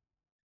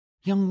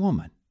 young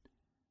woman,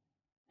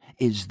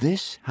 is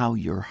this how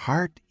your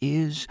heart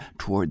is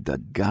toward the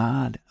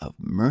God of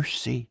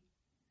mercy?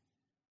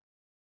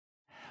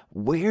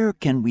 Where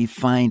can we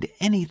find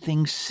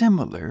anything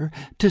similar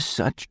to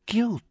such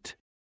guilt?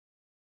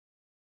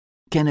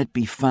 Can it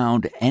be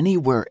found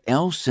anywhere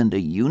else in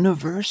the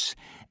universe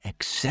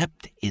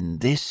except in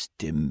this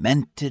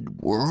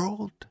demented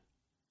world?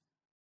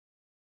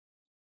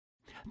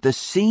 The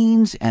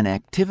scenes and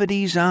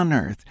activities on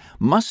earth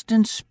must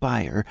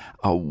inspire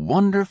a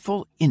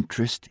wonderful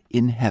interest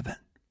in heaven.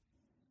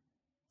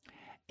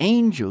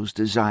 Angels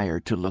desire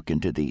to look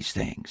into these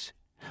things.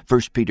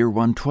 1 Peter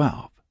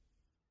 1:12.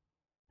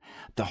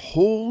 The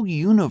whole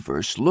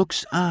universe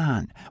looks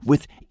on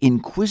with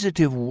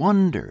inquisitive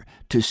wonder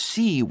to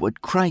see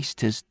what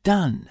Christ has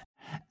done,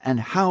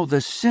 and how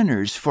the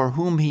sinners for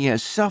whom he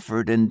has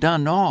suffered and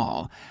done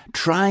all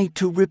try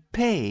to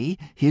repay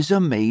his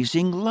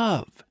amazing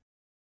love.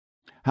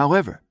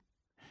 However,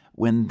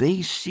 when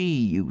they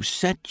see you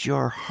set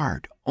your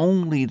heart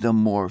only the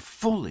more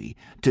fully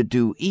to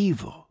do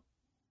evil,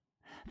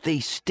 they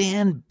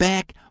stand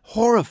back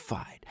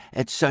horrified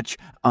at such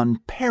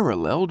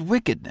unparalleled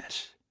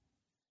wickedness.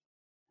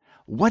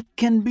 What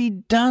can be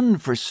done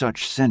for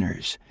such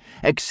sinners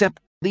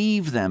except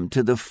leave them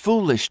to the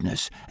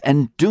foolishness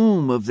and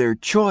doom of their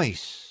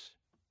choice?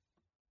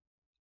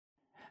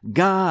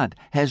 God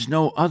has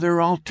no other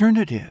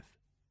alternative.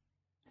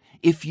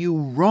 If you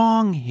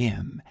wrong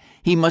him,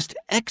 he must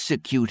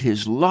execute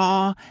his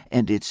law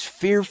and its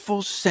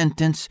fearful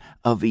sentence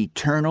of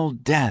eternal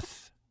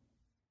death.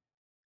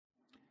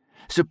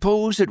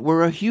 Suppose it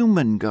were a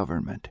human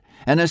government,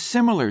 and a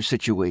similar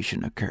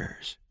situation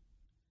occurs.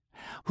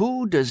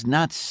 Who does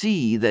not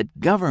see that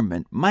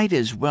government might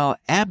as well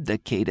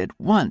abdicate at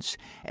once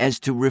as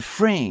to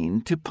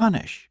refrain to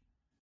punish?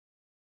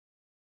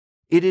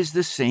 It is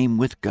the same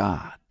with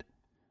God.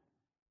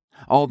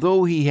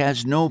 Although he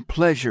has no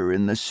pleasure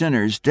in the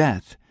sinner's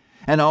death,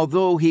 and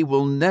although he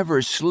will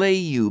never slay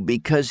you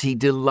because he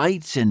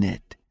delights in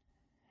it,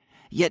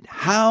 yet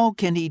how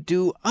can he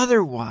do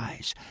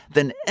otherwise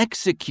than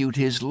execute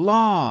his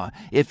law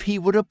if he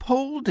would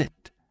uphold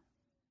it?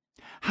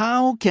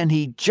 How can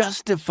he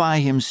justify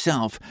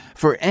himself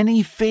for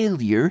any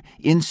failure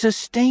in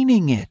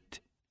sustaining it?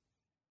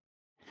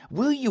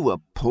 Will you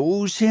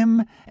oppose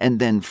him and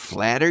then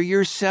flatter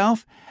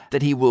yourself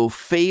that he will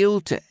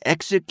fail to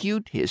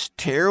execute his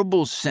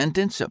terrible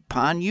sentence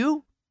upon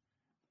you?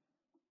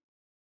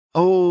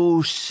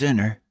 O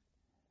sinner,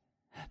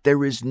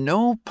 there is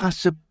no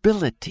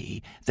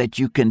possibility that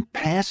you can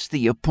pass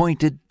the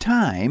appointed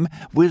time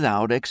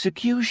without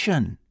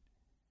execution.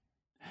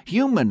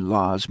 Human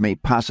laws may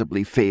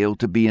possibly fail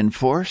to be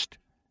enforced,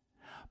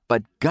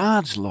 but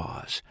God's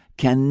laws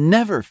can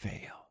never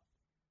fail.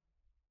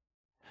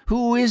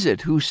 Who is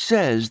it who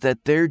says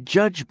that their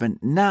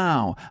judgment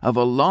now of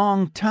a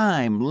long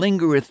time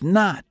lingereth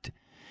not,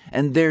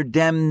 and their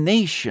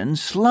damnation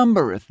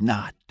slumbereth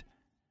not?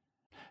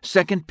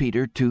 2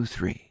 Peter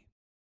 2:3.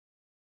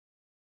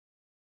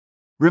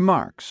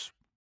 Remarks.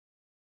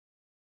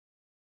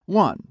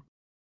 1.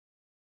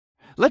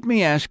 Let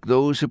me ask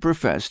those who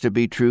profess to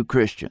be true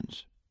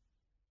Christians.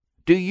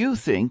 Do you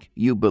think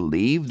you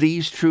believe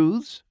these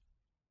truths?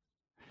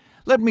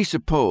 Let me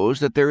suppose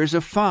that there is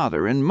a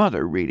father and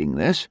mother reading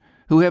this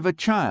who have a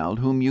child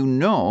whom you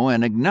know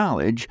and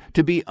acknowledge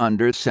to be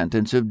under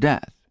sentence of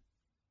death.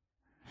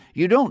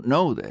 You don't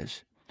know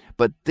this,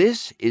 but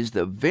this is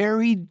the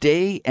very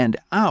day and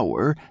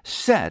hour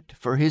set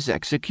for his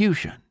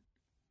execution.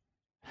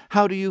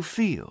 How do you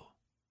feel?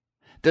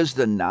 Does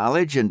the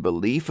knowledge and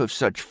belief of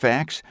such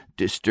facts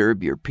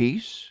disturb your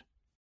peace?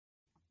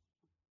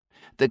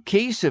 The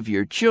case of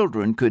your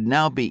children could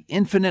now be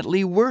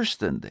infinitely worse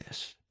than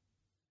this.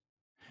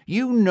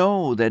 You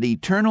know that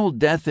eternal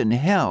death in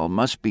hell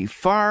must be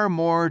far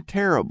more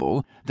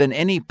terrible than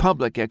any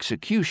public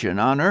execution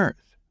on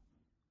earth.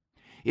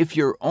 If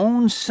your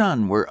own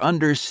son were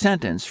under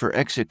sentence for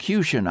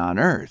execution on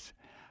earth,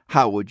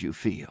 how would you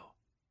feel?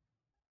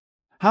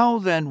 How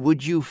then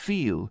would you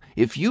feel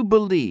if you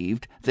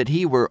believed that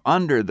he were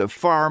under the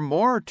far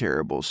more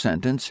terrible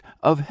sentence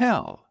of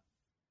hell?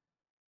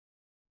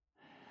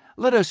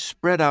 Let us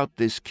spread out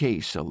this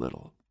case a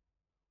little.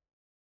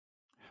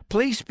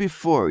 Place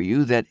before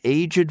you that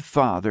aged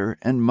father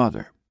and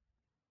mother.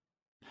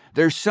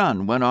 Their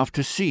son went off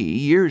to sea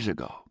years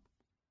ago.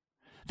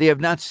 They have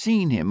not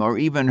seen him or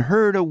even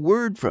heard a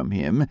word from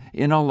him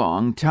in a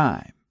long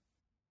time.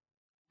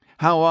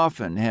 How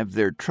often have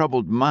their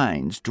troubled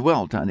minds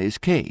dwelt on his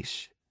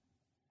case?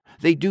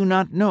 They do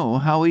not know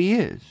how he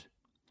is,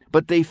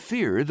 but they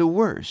fear the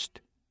worst.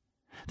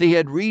 They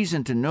had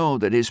reason to know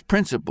that his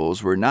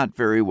principles were not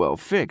very well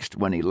fixed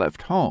when he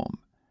left home,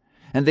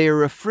 and they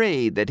are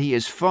afraid that he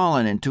has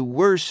fallen into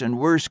worse and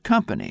worse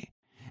company,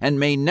 and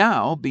may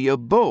now be a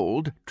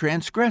bold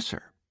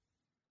transgressor.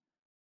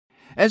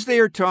 As they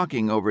are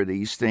talking over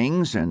these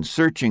things and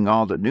searching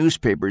all the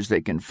newspapers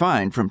they can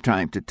find from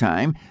time to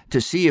time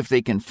to see if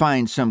they can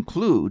find some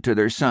clue to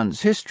their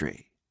son's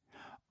history,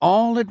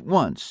 all at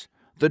once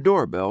the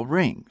doorbell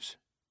rings.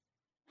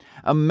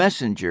 A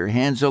messenger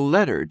hands a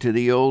letter to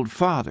the old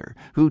father,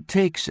 who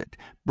takes it,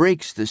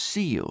 breaks the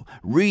seal,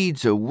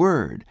 reads a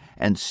word,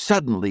 and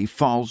suddenly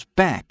falls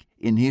back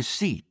in his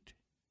seat.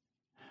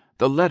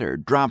 The letter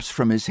drops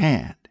from his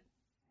hand.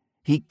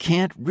 He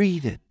can't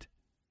read it.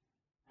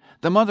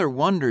 The mother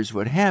wonders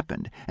what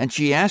happened, and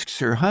she asks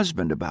her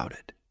husband about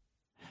it.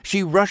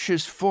 She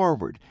rushes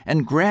forward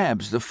and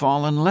grabs the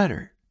fallen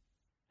letter.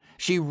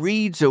 She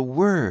reads a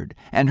word,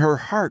 and her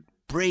heart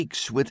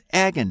breaks with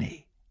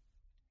agony.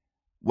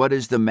 What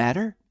is the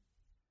matter?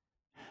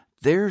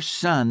 Their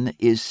son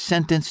is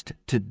sentenced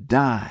to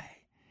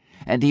die,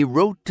 and he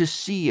wrote to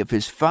see if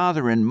his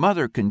father and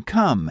mother can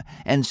come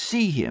and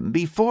see him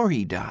before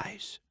he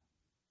dies.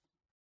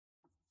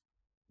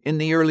 In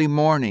the early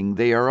morning,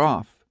 they are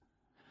off.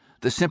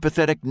 The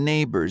sympathetic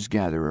neighbors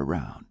gather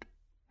around.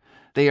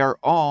 They are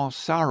all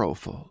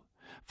sorrowful,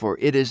 for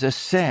it is a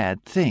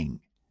sad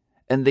thing,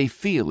 and they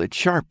feel it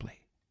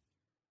sharply.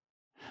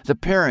 The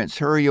parents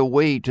hurry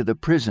away to the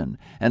prison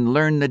and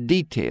learn the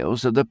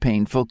details of the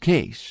painful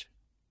case.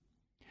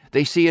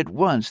 They see at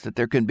once that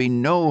there can be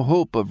no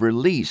hope of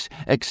release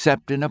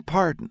except in a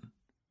pardon.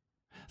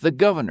 The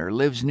governor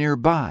lives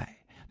nearby.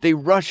 They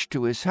rush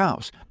to his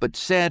house, but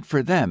sad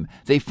for them,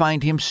 they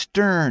find him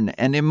stern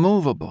and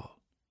immovable.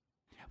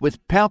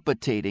 With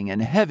palpitating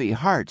and heavy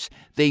hearts,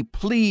 they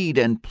plead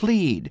and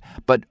plead,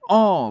 but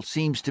all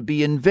seems to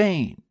be in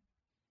vain.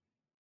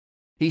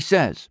 He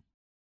says,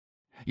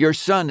 "Your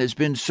son has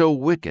been so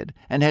wicked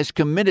and has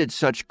committed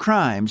such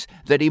crimes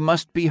that he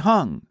must be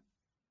hung.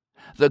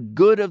 The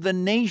good of the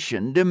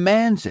nation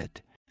demands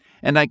it,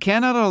 and I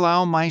cannot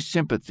allow my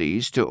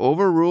sympathies to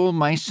overrule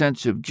my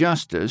sense of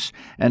justice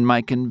and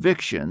my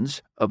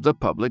convictions of the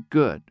public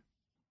good."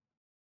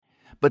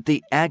 But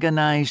the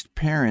agonized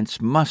parents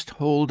must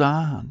hold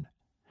on.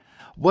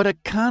 What a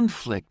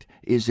conflict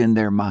is in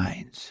their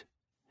minds!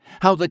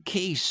 How the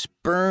case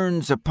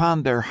burns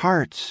upon their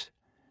hearts!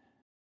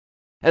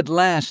 At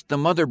last the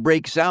mother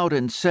breaks out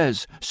and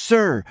says,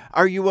 "Sir,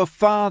 are you a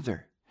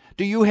father?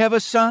 Do you have a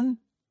son?"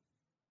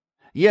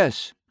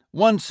 "Yes,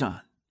 one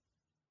son."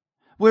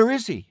 "Where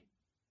is he?"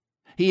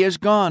 "He has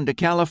gone to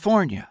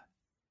California."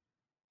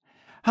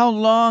 "How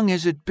long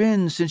has it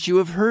been since you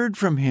have heard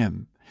from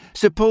him?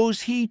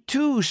 Suppose he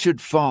too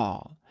should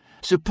fall.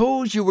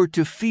 Suppose you were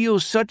to feel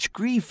such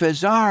grief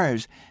as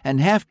ours and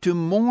have to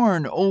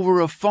mourn over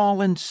a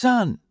fallen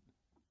son."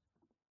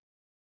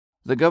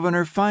 The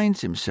governor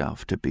finds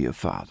himself to be a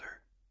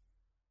father.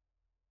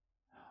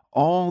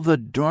 All the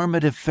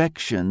dormant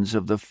affections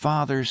of the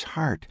father's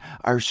heart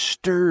are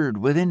stirred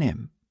within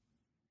him.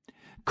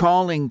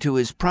 Calling to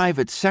his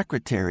private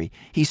secretary,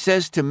 he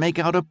says to make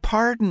out a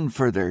pardon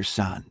for their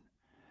son.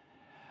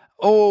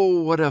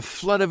 Oh, what a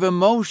flood of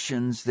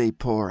emotions they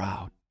pour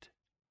out!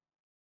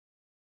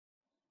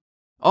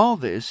 All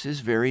this is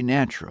very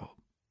natural.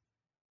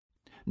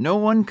 No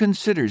one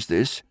considers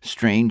this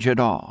strange at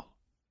all.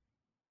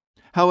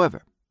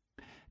 However,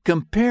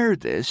 compare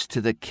this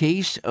to the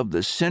case of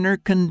the sinner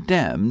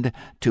condemned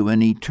to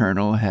an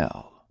eternal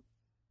hell.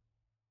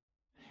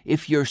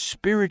 If your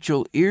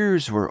spiritual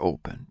ears were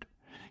opened,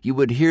 you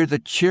would hear the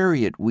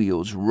chariot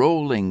wheels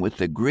rolling with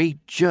the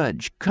great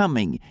judge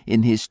coming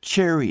in his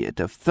chariot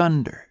of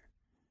thunder.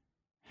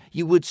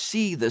 You would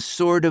see the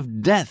sword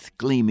of death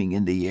gleaming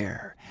in the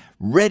air,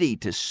 ready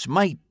to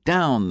smite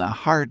down the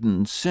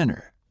hardened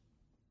sinner.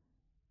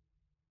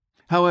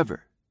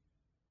 However,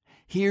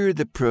 hear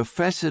the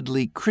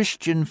professedly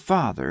Christian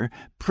father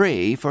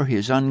pray for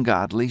his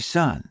ungodly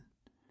son.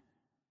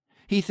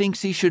 He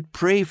thinks he should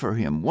pray for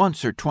him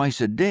once or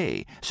twice a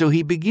day, so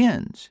he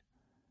begins.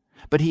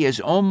 But he has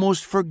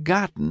almost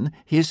forgotten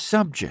his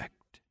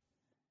subject.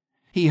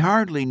 He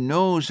hardly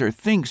knows or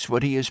thinks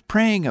what he is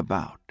praying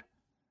about.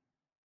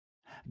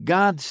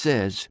 God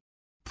says,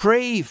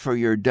 "Pray for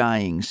your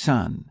dying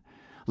son.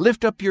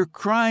 Lift up your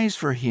cries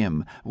for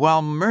him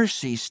while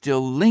mercy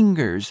still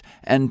lingers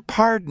and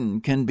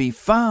pardon can be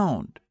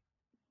found."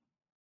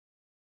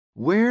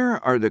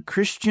 Where are the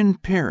Christian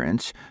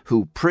parents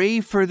who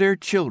pray for their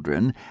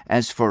children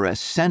as for a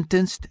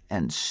sentenced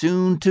and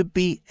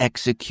soon-to-be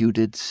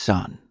executed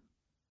son?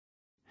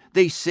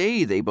 They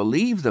say they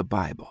believe the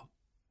Bible,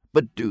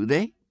 but do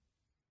they?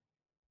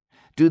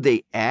 Do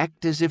they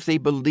act as if they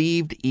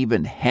believed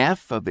even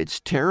half of its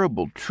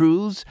terrible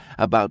truths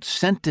about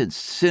sentenced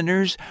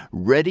sinners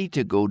ready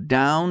to go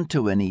down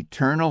to an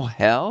eternal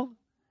hell?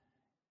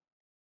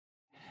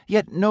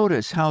 Yet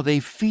notice how they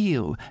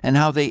feel and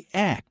how they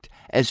act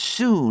as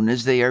soon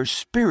as they are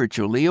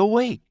spiritually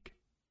awake.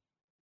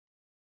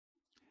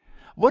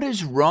 What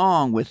is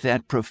wrong with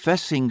that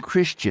professing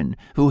Christian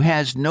who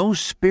has no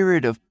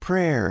spirit of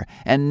prayer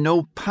and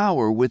no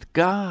power with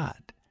God?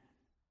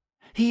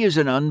 He is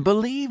an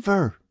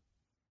unbeliever.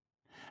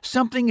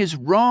 Something is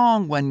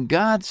wrong when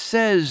God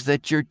says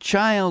that your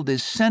child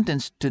is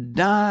sentenced to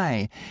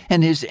die,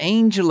 and his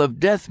angel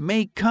of death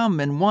may come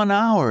in 1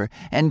 hour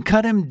and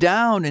cut him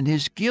down in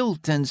his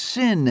guilt and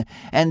sin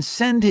and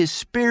send his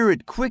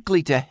spirit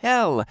quickly to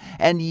hell,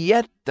 and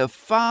yet the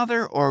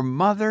father or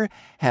mother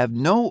have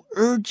no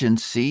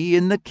urgency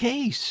in the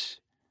case.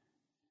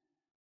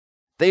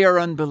 They are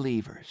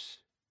unbelievers.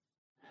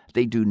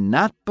 They do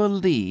not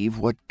believe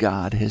what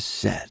God has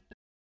said.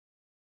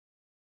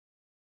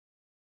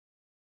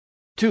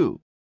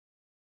 2.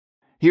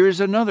 Here is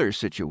another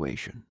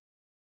situation.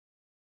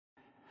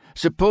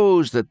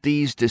 Suppose that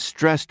these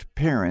distressed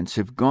parents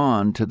have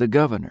gone to the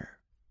governor.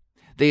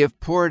 They have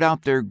poured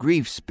out their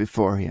griefs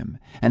before him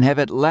and have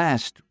at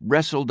last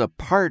wrested a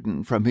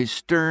pardon from his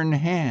stern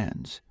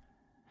hands.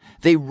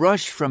 They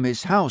rush from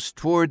his house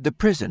toward the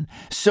prison,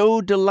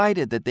 so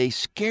delighted that they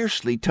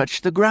scarcely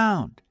touch the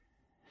ground.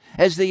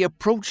 As they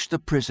approach the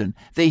prison,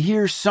 they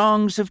hear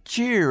songs of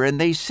cheer,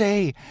 and they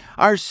say,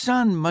 "Our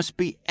son must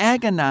be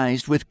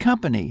agonized with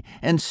company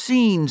and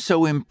seen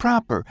so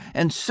improper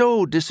and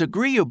so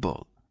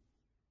disagreeable."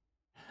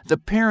 The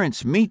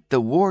parents meet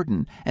the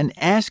warden and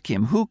ask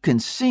him who can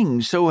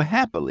sing so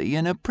happily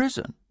in a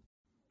prison.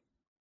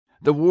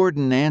 The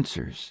warden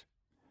answers,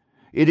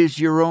 "It is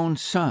your own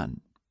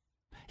son.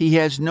 He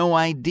has no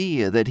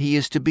idea that he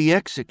is to be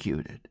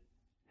executed.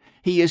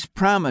 He is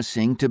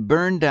promising to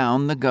burn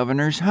down the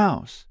governor's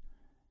house.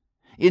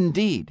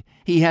 Indeed,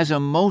 he has a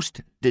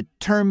most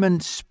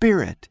determined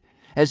spirit,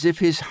 as if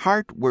his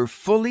heart were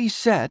fully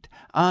set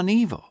on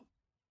evil."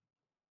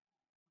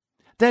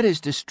 "That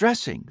is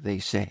distressing," they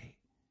say,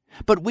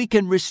 "but we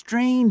can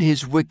restrain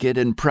his wicked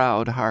and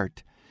proud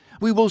heart.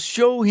 We will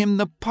show him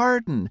the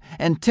pardon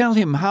and tell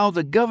him how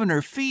the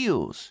governor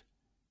feels.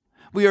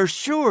 We are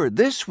sure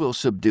this will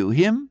subdue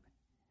him.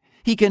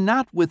 He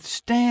cannot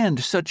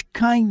withstand such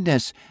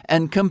kindness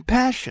and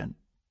compassion."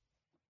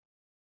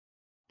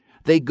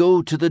 They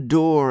go to the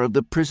door of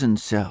the prison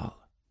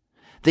cell.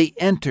 They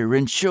enter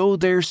and show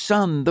their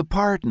son the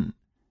pardon.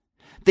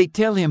 They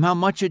tell him how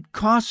much it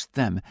cost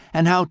them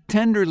and how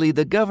tenderly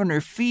the governor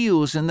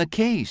feels in the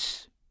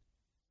case.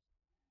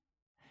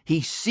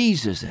 He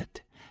seizes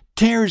it,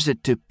 tears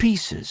it to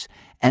pieces,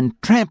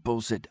 and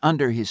tramples it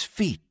under his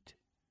feet.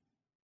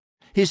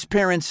 His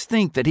parents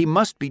think that he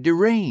must be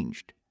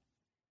deranged.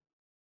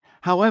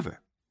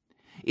 However,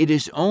 it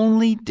is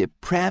only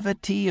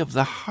depravity of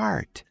the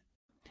heart,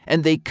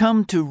 and they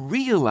come to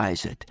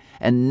realize it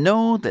and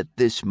know that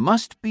this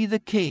must be the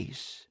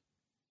case.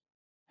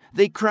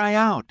 They cry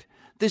out,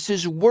 "This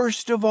is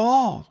worst of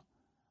all.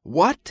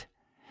 What?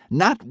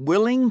 Not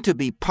willing to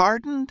be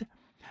pardoned?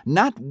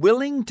 Not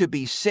willing to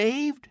be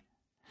saved?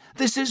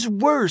 This is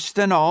worse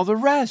than all the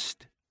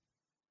rest.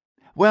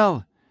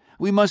 Well,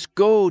 we must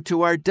go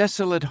to our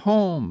desolate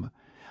home.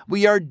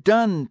 We are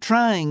done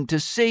trying to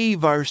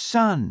save our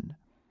son.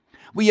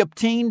 We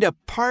obtained a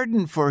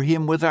pardon for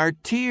him with our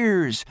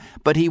tears,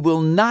 but he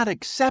will not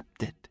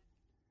accept it.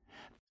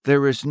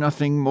 There is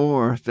nothing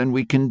more than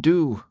we can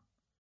do."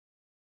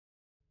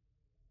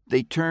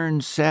 They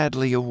turn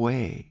sadly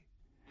away,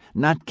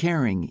 not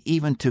caring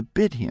even to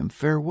bid him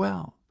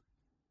farewell.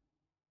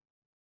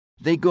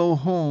 They go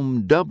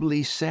home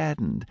doubly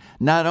saddened,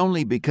 not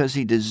only because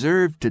he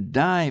deserved to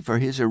die for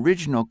his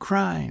original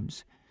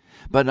crimes,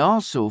 but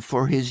also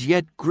for his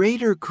yet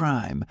greater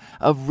crime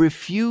of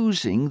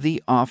refusing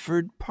the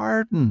offered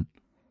pardon.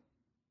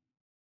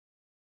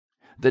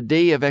 The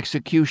day of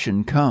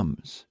execution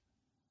comes.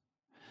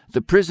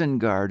 The prison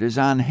guard is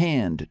on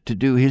hand to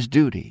do his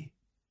duty.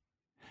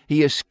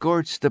 He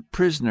escorts the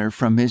prisoner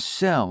from his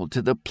cell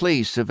to the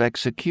place of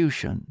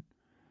execution.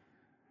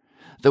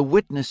 The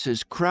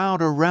witnesses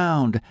crowd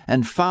around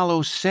and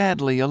follow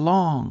sadly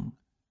along.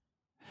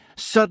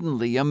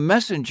 Suddenly a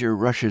messenger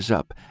rushes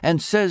up and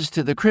says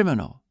to the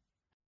criminal,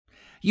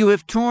 "You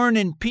have torn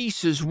in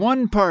pieces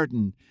one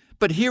pardon,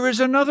 but here is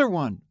another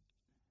one.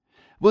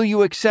 Will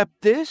you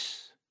accept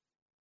this?"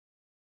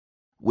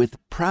 With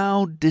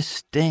proud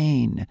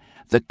disdain,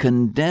 the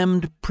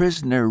condemned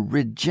prisoner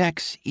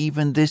rejects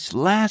even this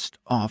last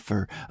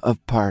offer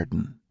of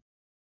pardon.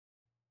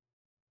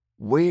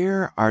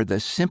 Where are the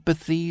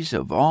sympathies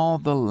of all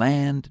the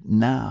land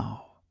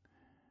now?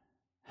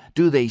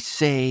 Do they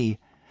say,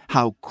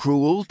 "How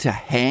cruel to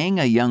hang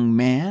a young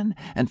man,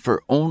 and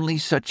for only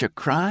such a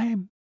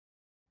crime"?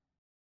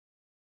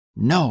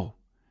 No,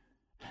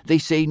 they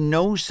say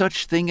no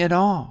such thing at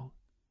all.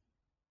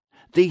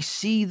 They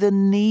see the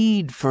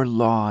need for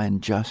law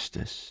and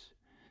justice.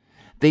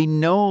 They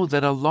know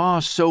that a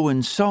law so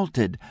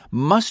insulted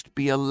must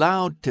be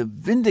allowed to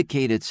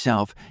vindicate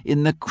itself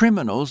in the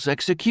criminal's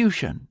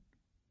execution.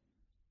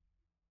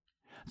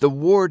 The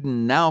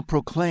warden now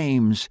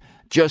proclaims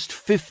just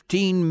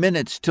 15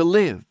 minutes to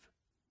live.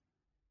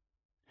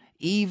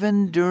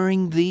 Even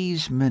during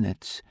these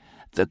minutes,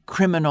 the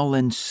criminal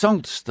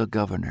insults the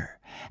governor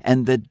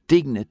and the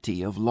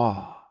dignity of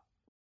law.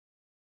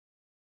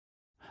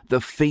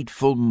 The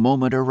fateful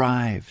moment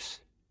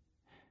arrives.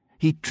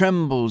 He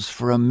trembles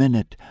for a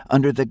minute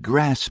under the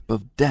grasp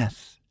of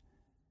death,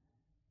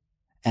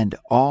 and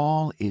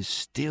all is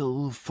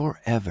still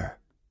forever.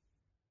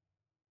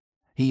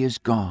 He is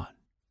gone,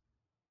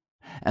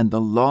 and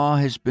the law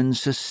has been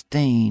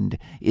sustained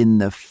in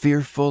the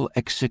fearful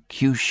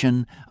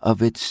execution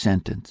of its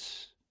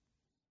sentence.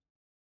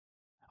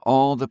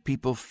 All the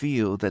people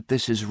feel that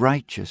this is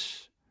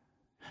righteous.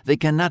 They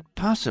cannot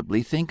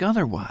possibly think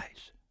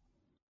otherwise.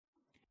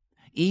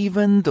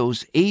 Even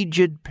those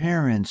aged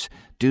parents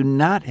do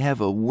not have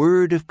a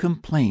word of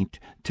complaint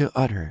to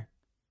utter.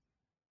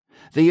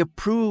 They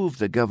approve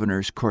the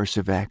governor's course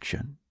of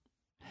action.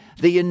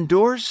 They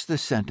endorse the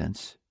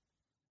sentence.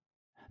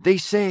 They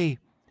say,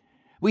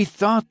 We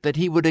thought that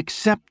he would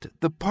accept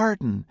the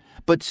pardon,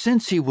 but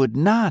since he would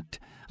not,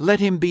 let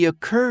him be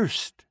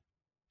accursed.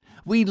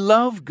 We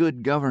love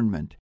good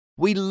government.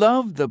 We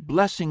love the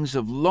blessings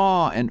of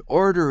law and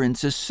order in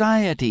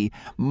society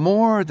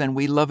more than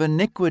we love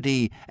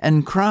iniquity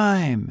and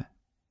crime.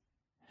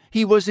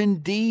 He was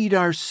indeed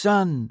our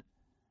son,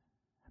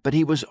 but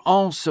he was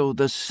also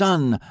the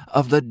son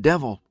of the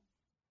devil.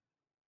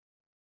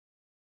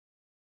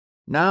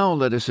 Now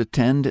let us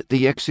attend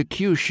the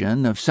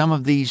execution of some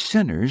of these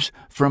sinners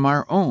from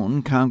our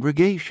own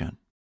congregation.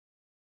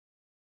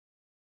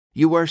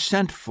 You are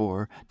sent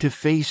for to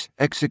face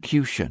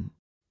execution.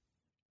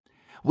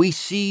 We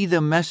see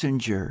the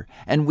messenger,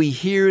 and we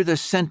hear the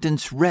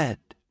sentence read.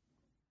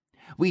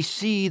 We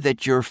see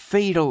that your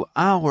fatal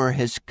hour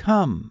has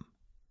come.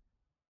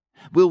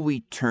 Will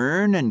we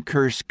turn and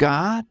curse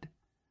God?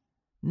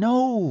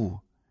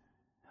 No,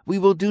 we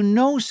will do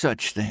no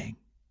such thing.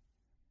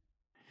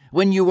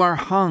 When you are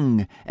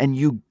hung and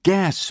you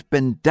gasp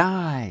and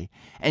die,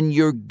 and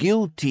your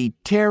guilty,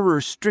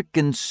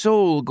 terror-stricken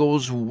soul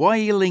goes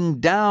wailing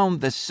down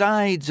the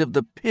sides of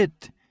the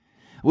pit,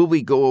 will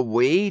we go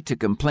away to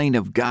complain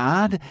of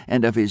God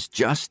and of His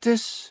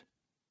justice?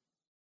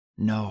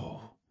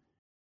 No.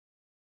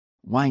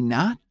 Why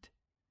not?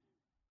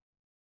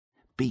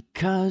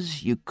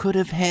 Because you could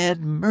have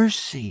had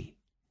mercy,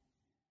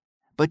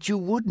 but you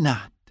would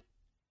not.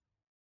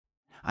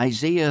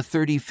 Isaiah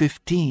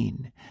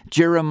 30:15,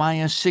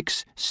 Jeremiah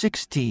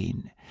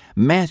 6:16,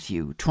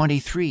 Matthew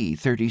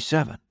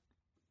 23:37.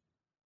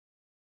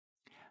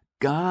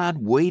 God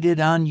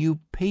waited on you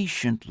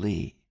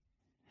patiently,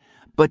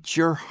 but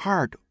your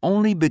heart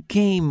only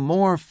became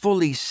more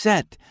fully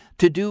set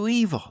to do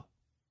evil.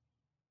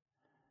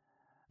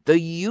 The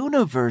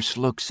universe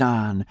looks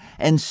on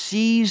and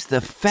sees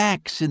the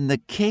facts in the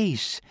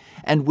case,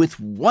 and with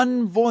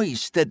one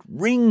voice that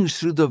rings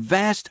through the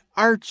vast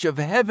arch of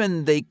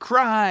heaven, they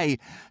cry,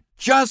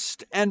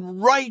 "Just and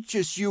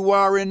righteous you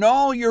are in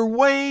all your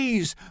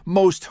ways,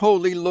 most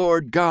holy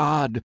Lord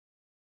God."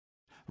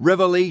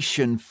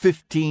 Revelation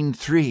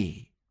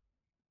 15:3.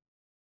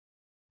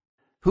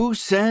 Who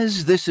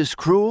says this is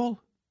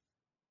cruel?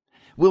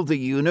 Will the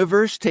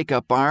universe take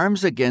up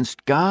arms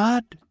against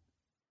God?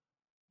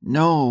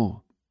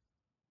 No.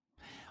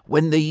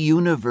 When the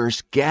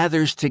universe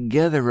gathers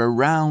together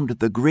around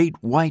the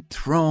great white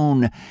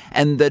throne,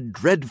 and the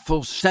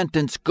dreadful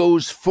sentence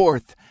goes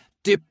forth,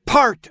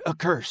 "Depart,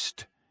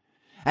 accursed!"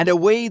 and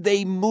away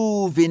they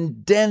move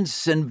in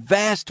dense and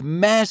vast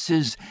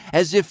masses,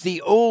 as if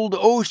the old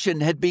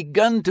ocean had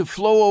begun to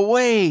flow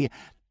away,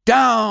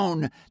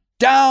 down,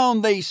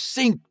 down they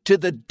sink to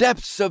the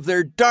depths of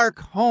their dark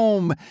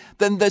home.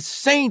 Then the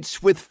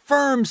saints with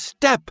firm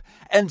step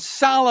and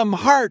solemn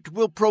heart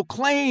will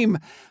proclaim,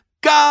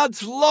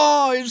 "God's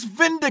law is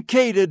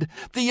vindicated.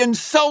 The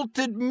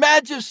insulted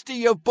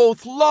majesty of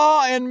both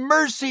law and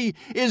mercy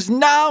is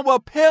now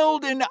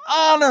upheld in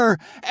honor,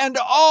 and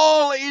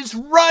all is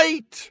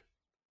right."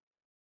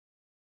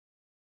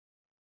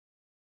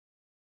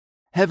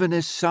 Heaven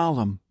is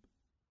solemn,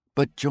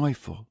 but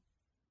joyful.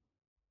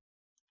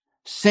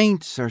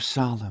 Saints are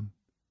solemn,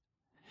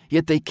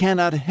 yet they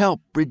cannot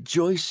help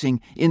rejoicing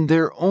in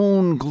their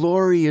own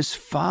glorious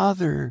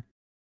Father.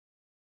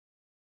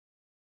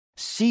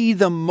 See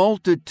the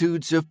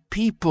multitudes of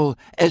people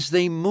as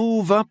they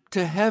move up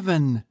to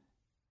heaven.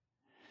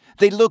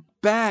 They look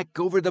back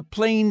over the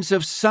plains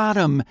of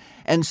Sodom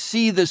and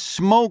see the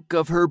smoke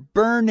of her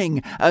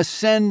burning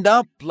ascend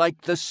up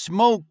like the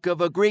smoke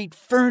of a great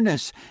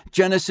furnace,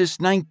 Genesis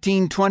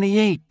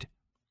 19:28.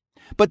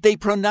 But they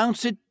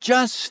pronounce it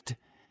just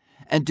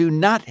and do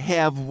not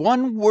have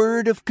one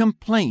word of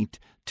complaint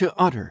to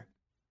utter.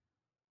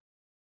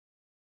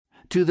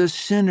 To the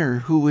sinner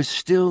who is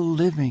still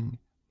living,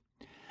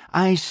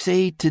 I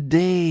say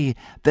today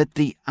that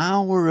the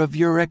hour of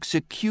your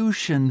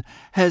execution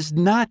has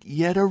not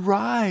yet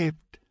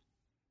arrived.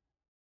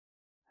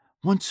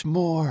 Once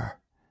more,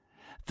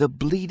 the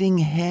bleeding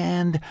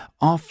hand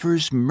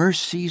offers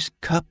mercy's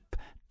cup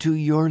to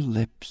your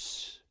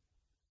lips.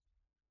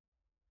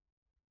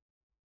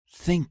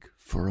 Think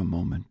for a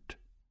moment.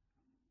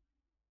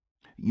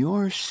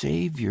 Your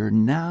Savior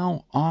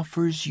now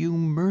offers you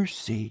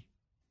mercy.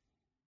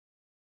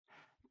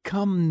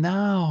 Come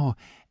now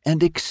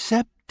and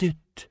accept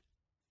it.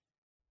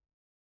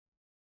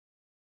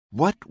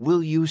 What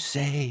will you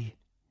say?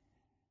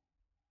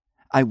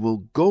 I will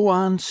go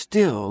on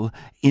still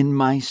in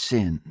my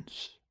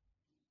sins.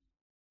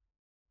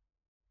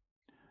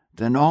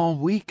 Then all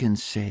we can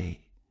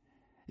say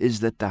is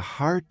that the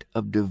heart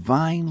of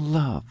divine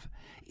love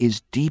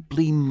is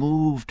deeply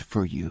moved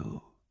for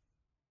you,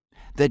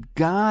 that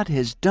God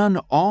has done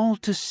all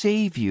to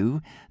save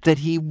you that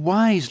He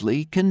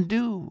wisely can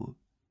do.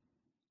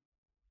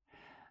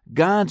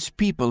 God's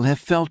people have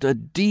felt a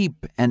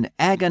deep and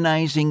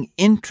agonizing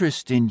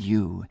interest in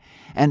you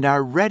and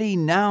are ready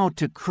now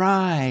to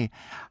cry,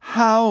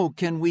 "How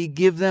can we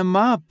give them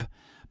up?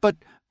 But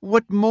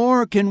what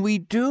more can we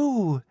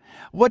do?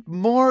 What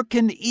more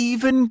can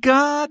even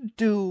God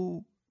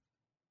do?"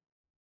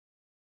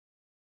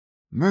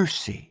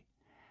 Mercy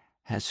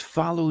has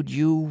followed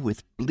you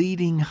with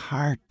bleeding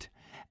heart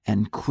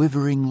and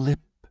quivering lip.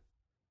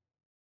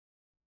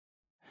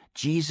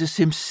 Jesus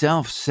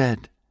himself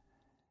said,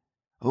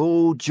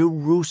 O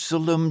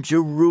Jerusalem,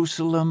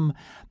 Jerusalem,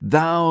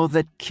 thou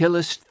that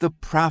killest the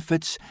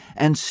prophets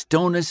and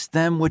stonest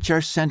them which are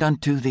sent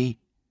unto thee,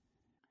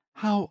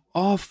 how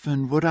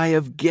often would I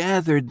have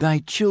gathered thy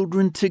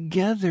children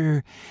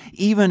together,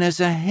 even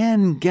as a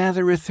hen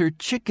gathereth her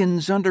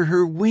chickens under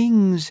her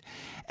wings,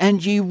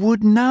 and ye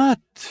would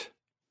not.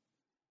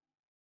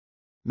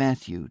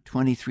 Matthew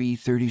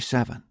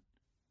 23:37.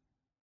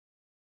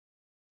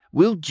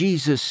 Will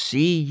Jesus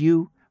see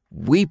you,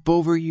 weep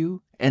over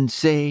you, and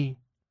say,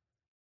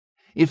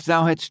 If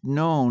thou hadst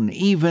known,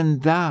 even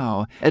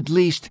thou, at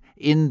least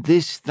in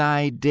this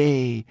thy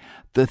day,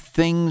 the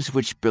things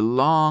which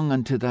belong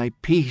unto thy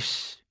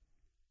peace,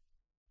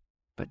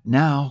 but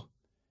now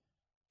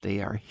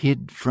they are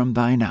hid from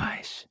thine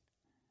eyes.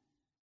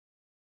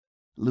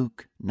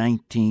 Luke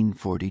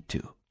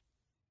 19:42.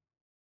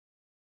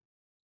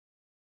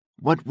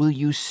 What will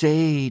you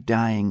say,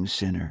 dying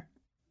sinner?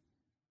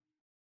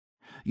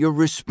 Your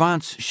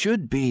response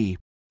should be,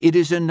 It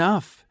is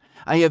enough.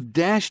 I have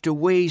dashed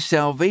away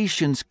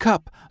salvation's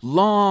cup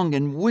long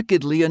and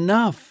wickedly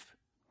enough.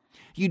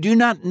 You do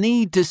not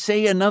need to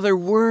say another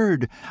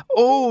word.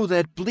 Oh,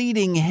 that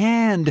bleeding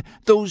hand,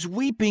 those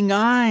weeping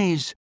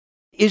eyes!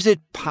 Is it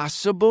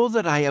possible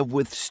that I have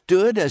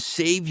withstood a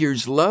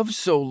Savior's love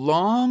so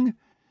long?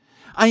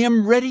 I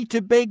am ready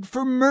to beg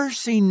for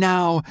mercy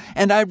now,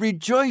 and I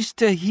rejoice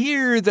to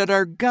hear that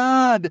our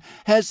God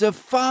has a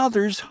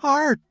Father's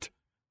heart.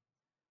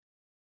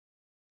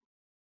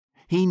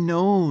 He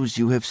knows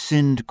you have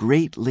sinned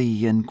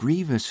greatly and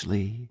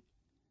grievously,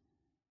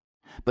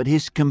 but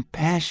his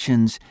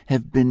compassions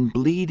have been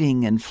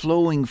bleeding and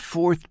flowing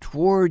forth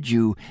toward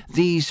you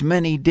these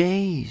many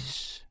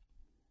days.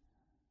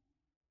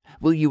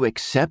 Will you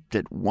accept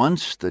at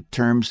once the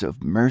terms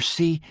of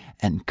mercy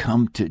and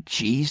come to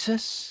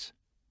Jesus?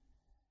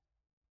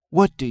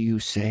 What do you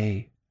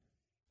say?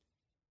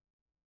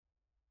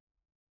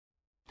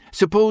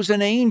 Suppose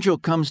an angel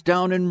comes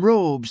down in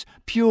robes,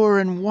 pure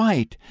and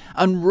white,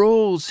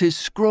 unrolls his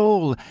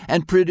scroll,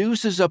 and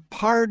produces a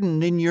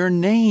pardon in your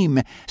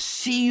name,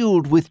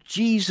 sealed with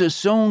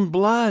Jesus' own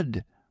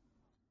blood.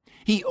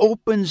 He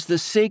opens the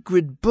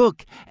sacred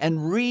book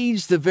and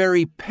reads the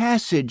very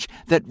passage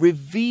that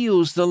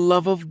reveals the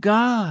love of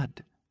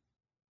God.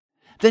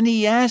 Then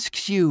he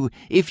asks you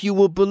if you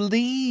will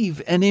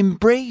believe and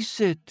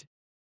embrace it.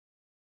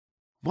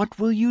 What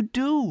will you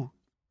do?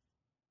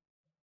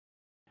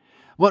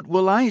 What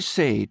will I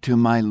say to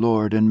my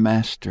Lord and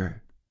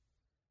Master?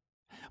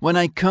 When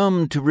I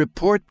come to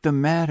report the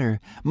matter,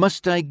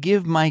 must I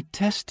give my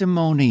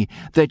testimony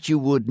that you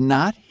would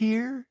not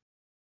hear?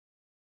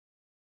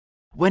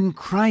 When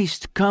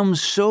Christ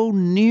comes so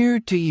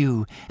near to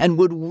you and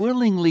would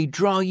willingly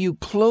draw you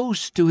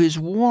close to his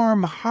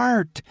warm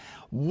heart,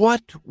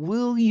 what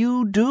will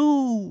you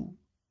do?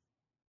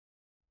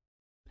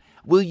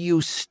 Will you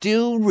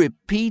still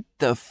repeat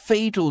the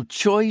fatal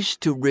choice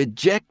to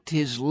reject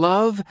his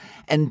love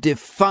and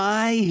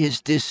defy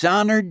his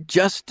dishonored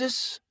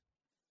justice?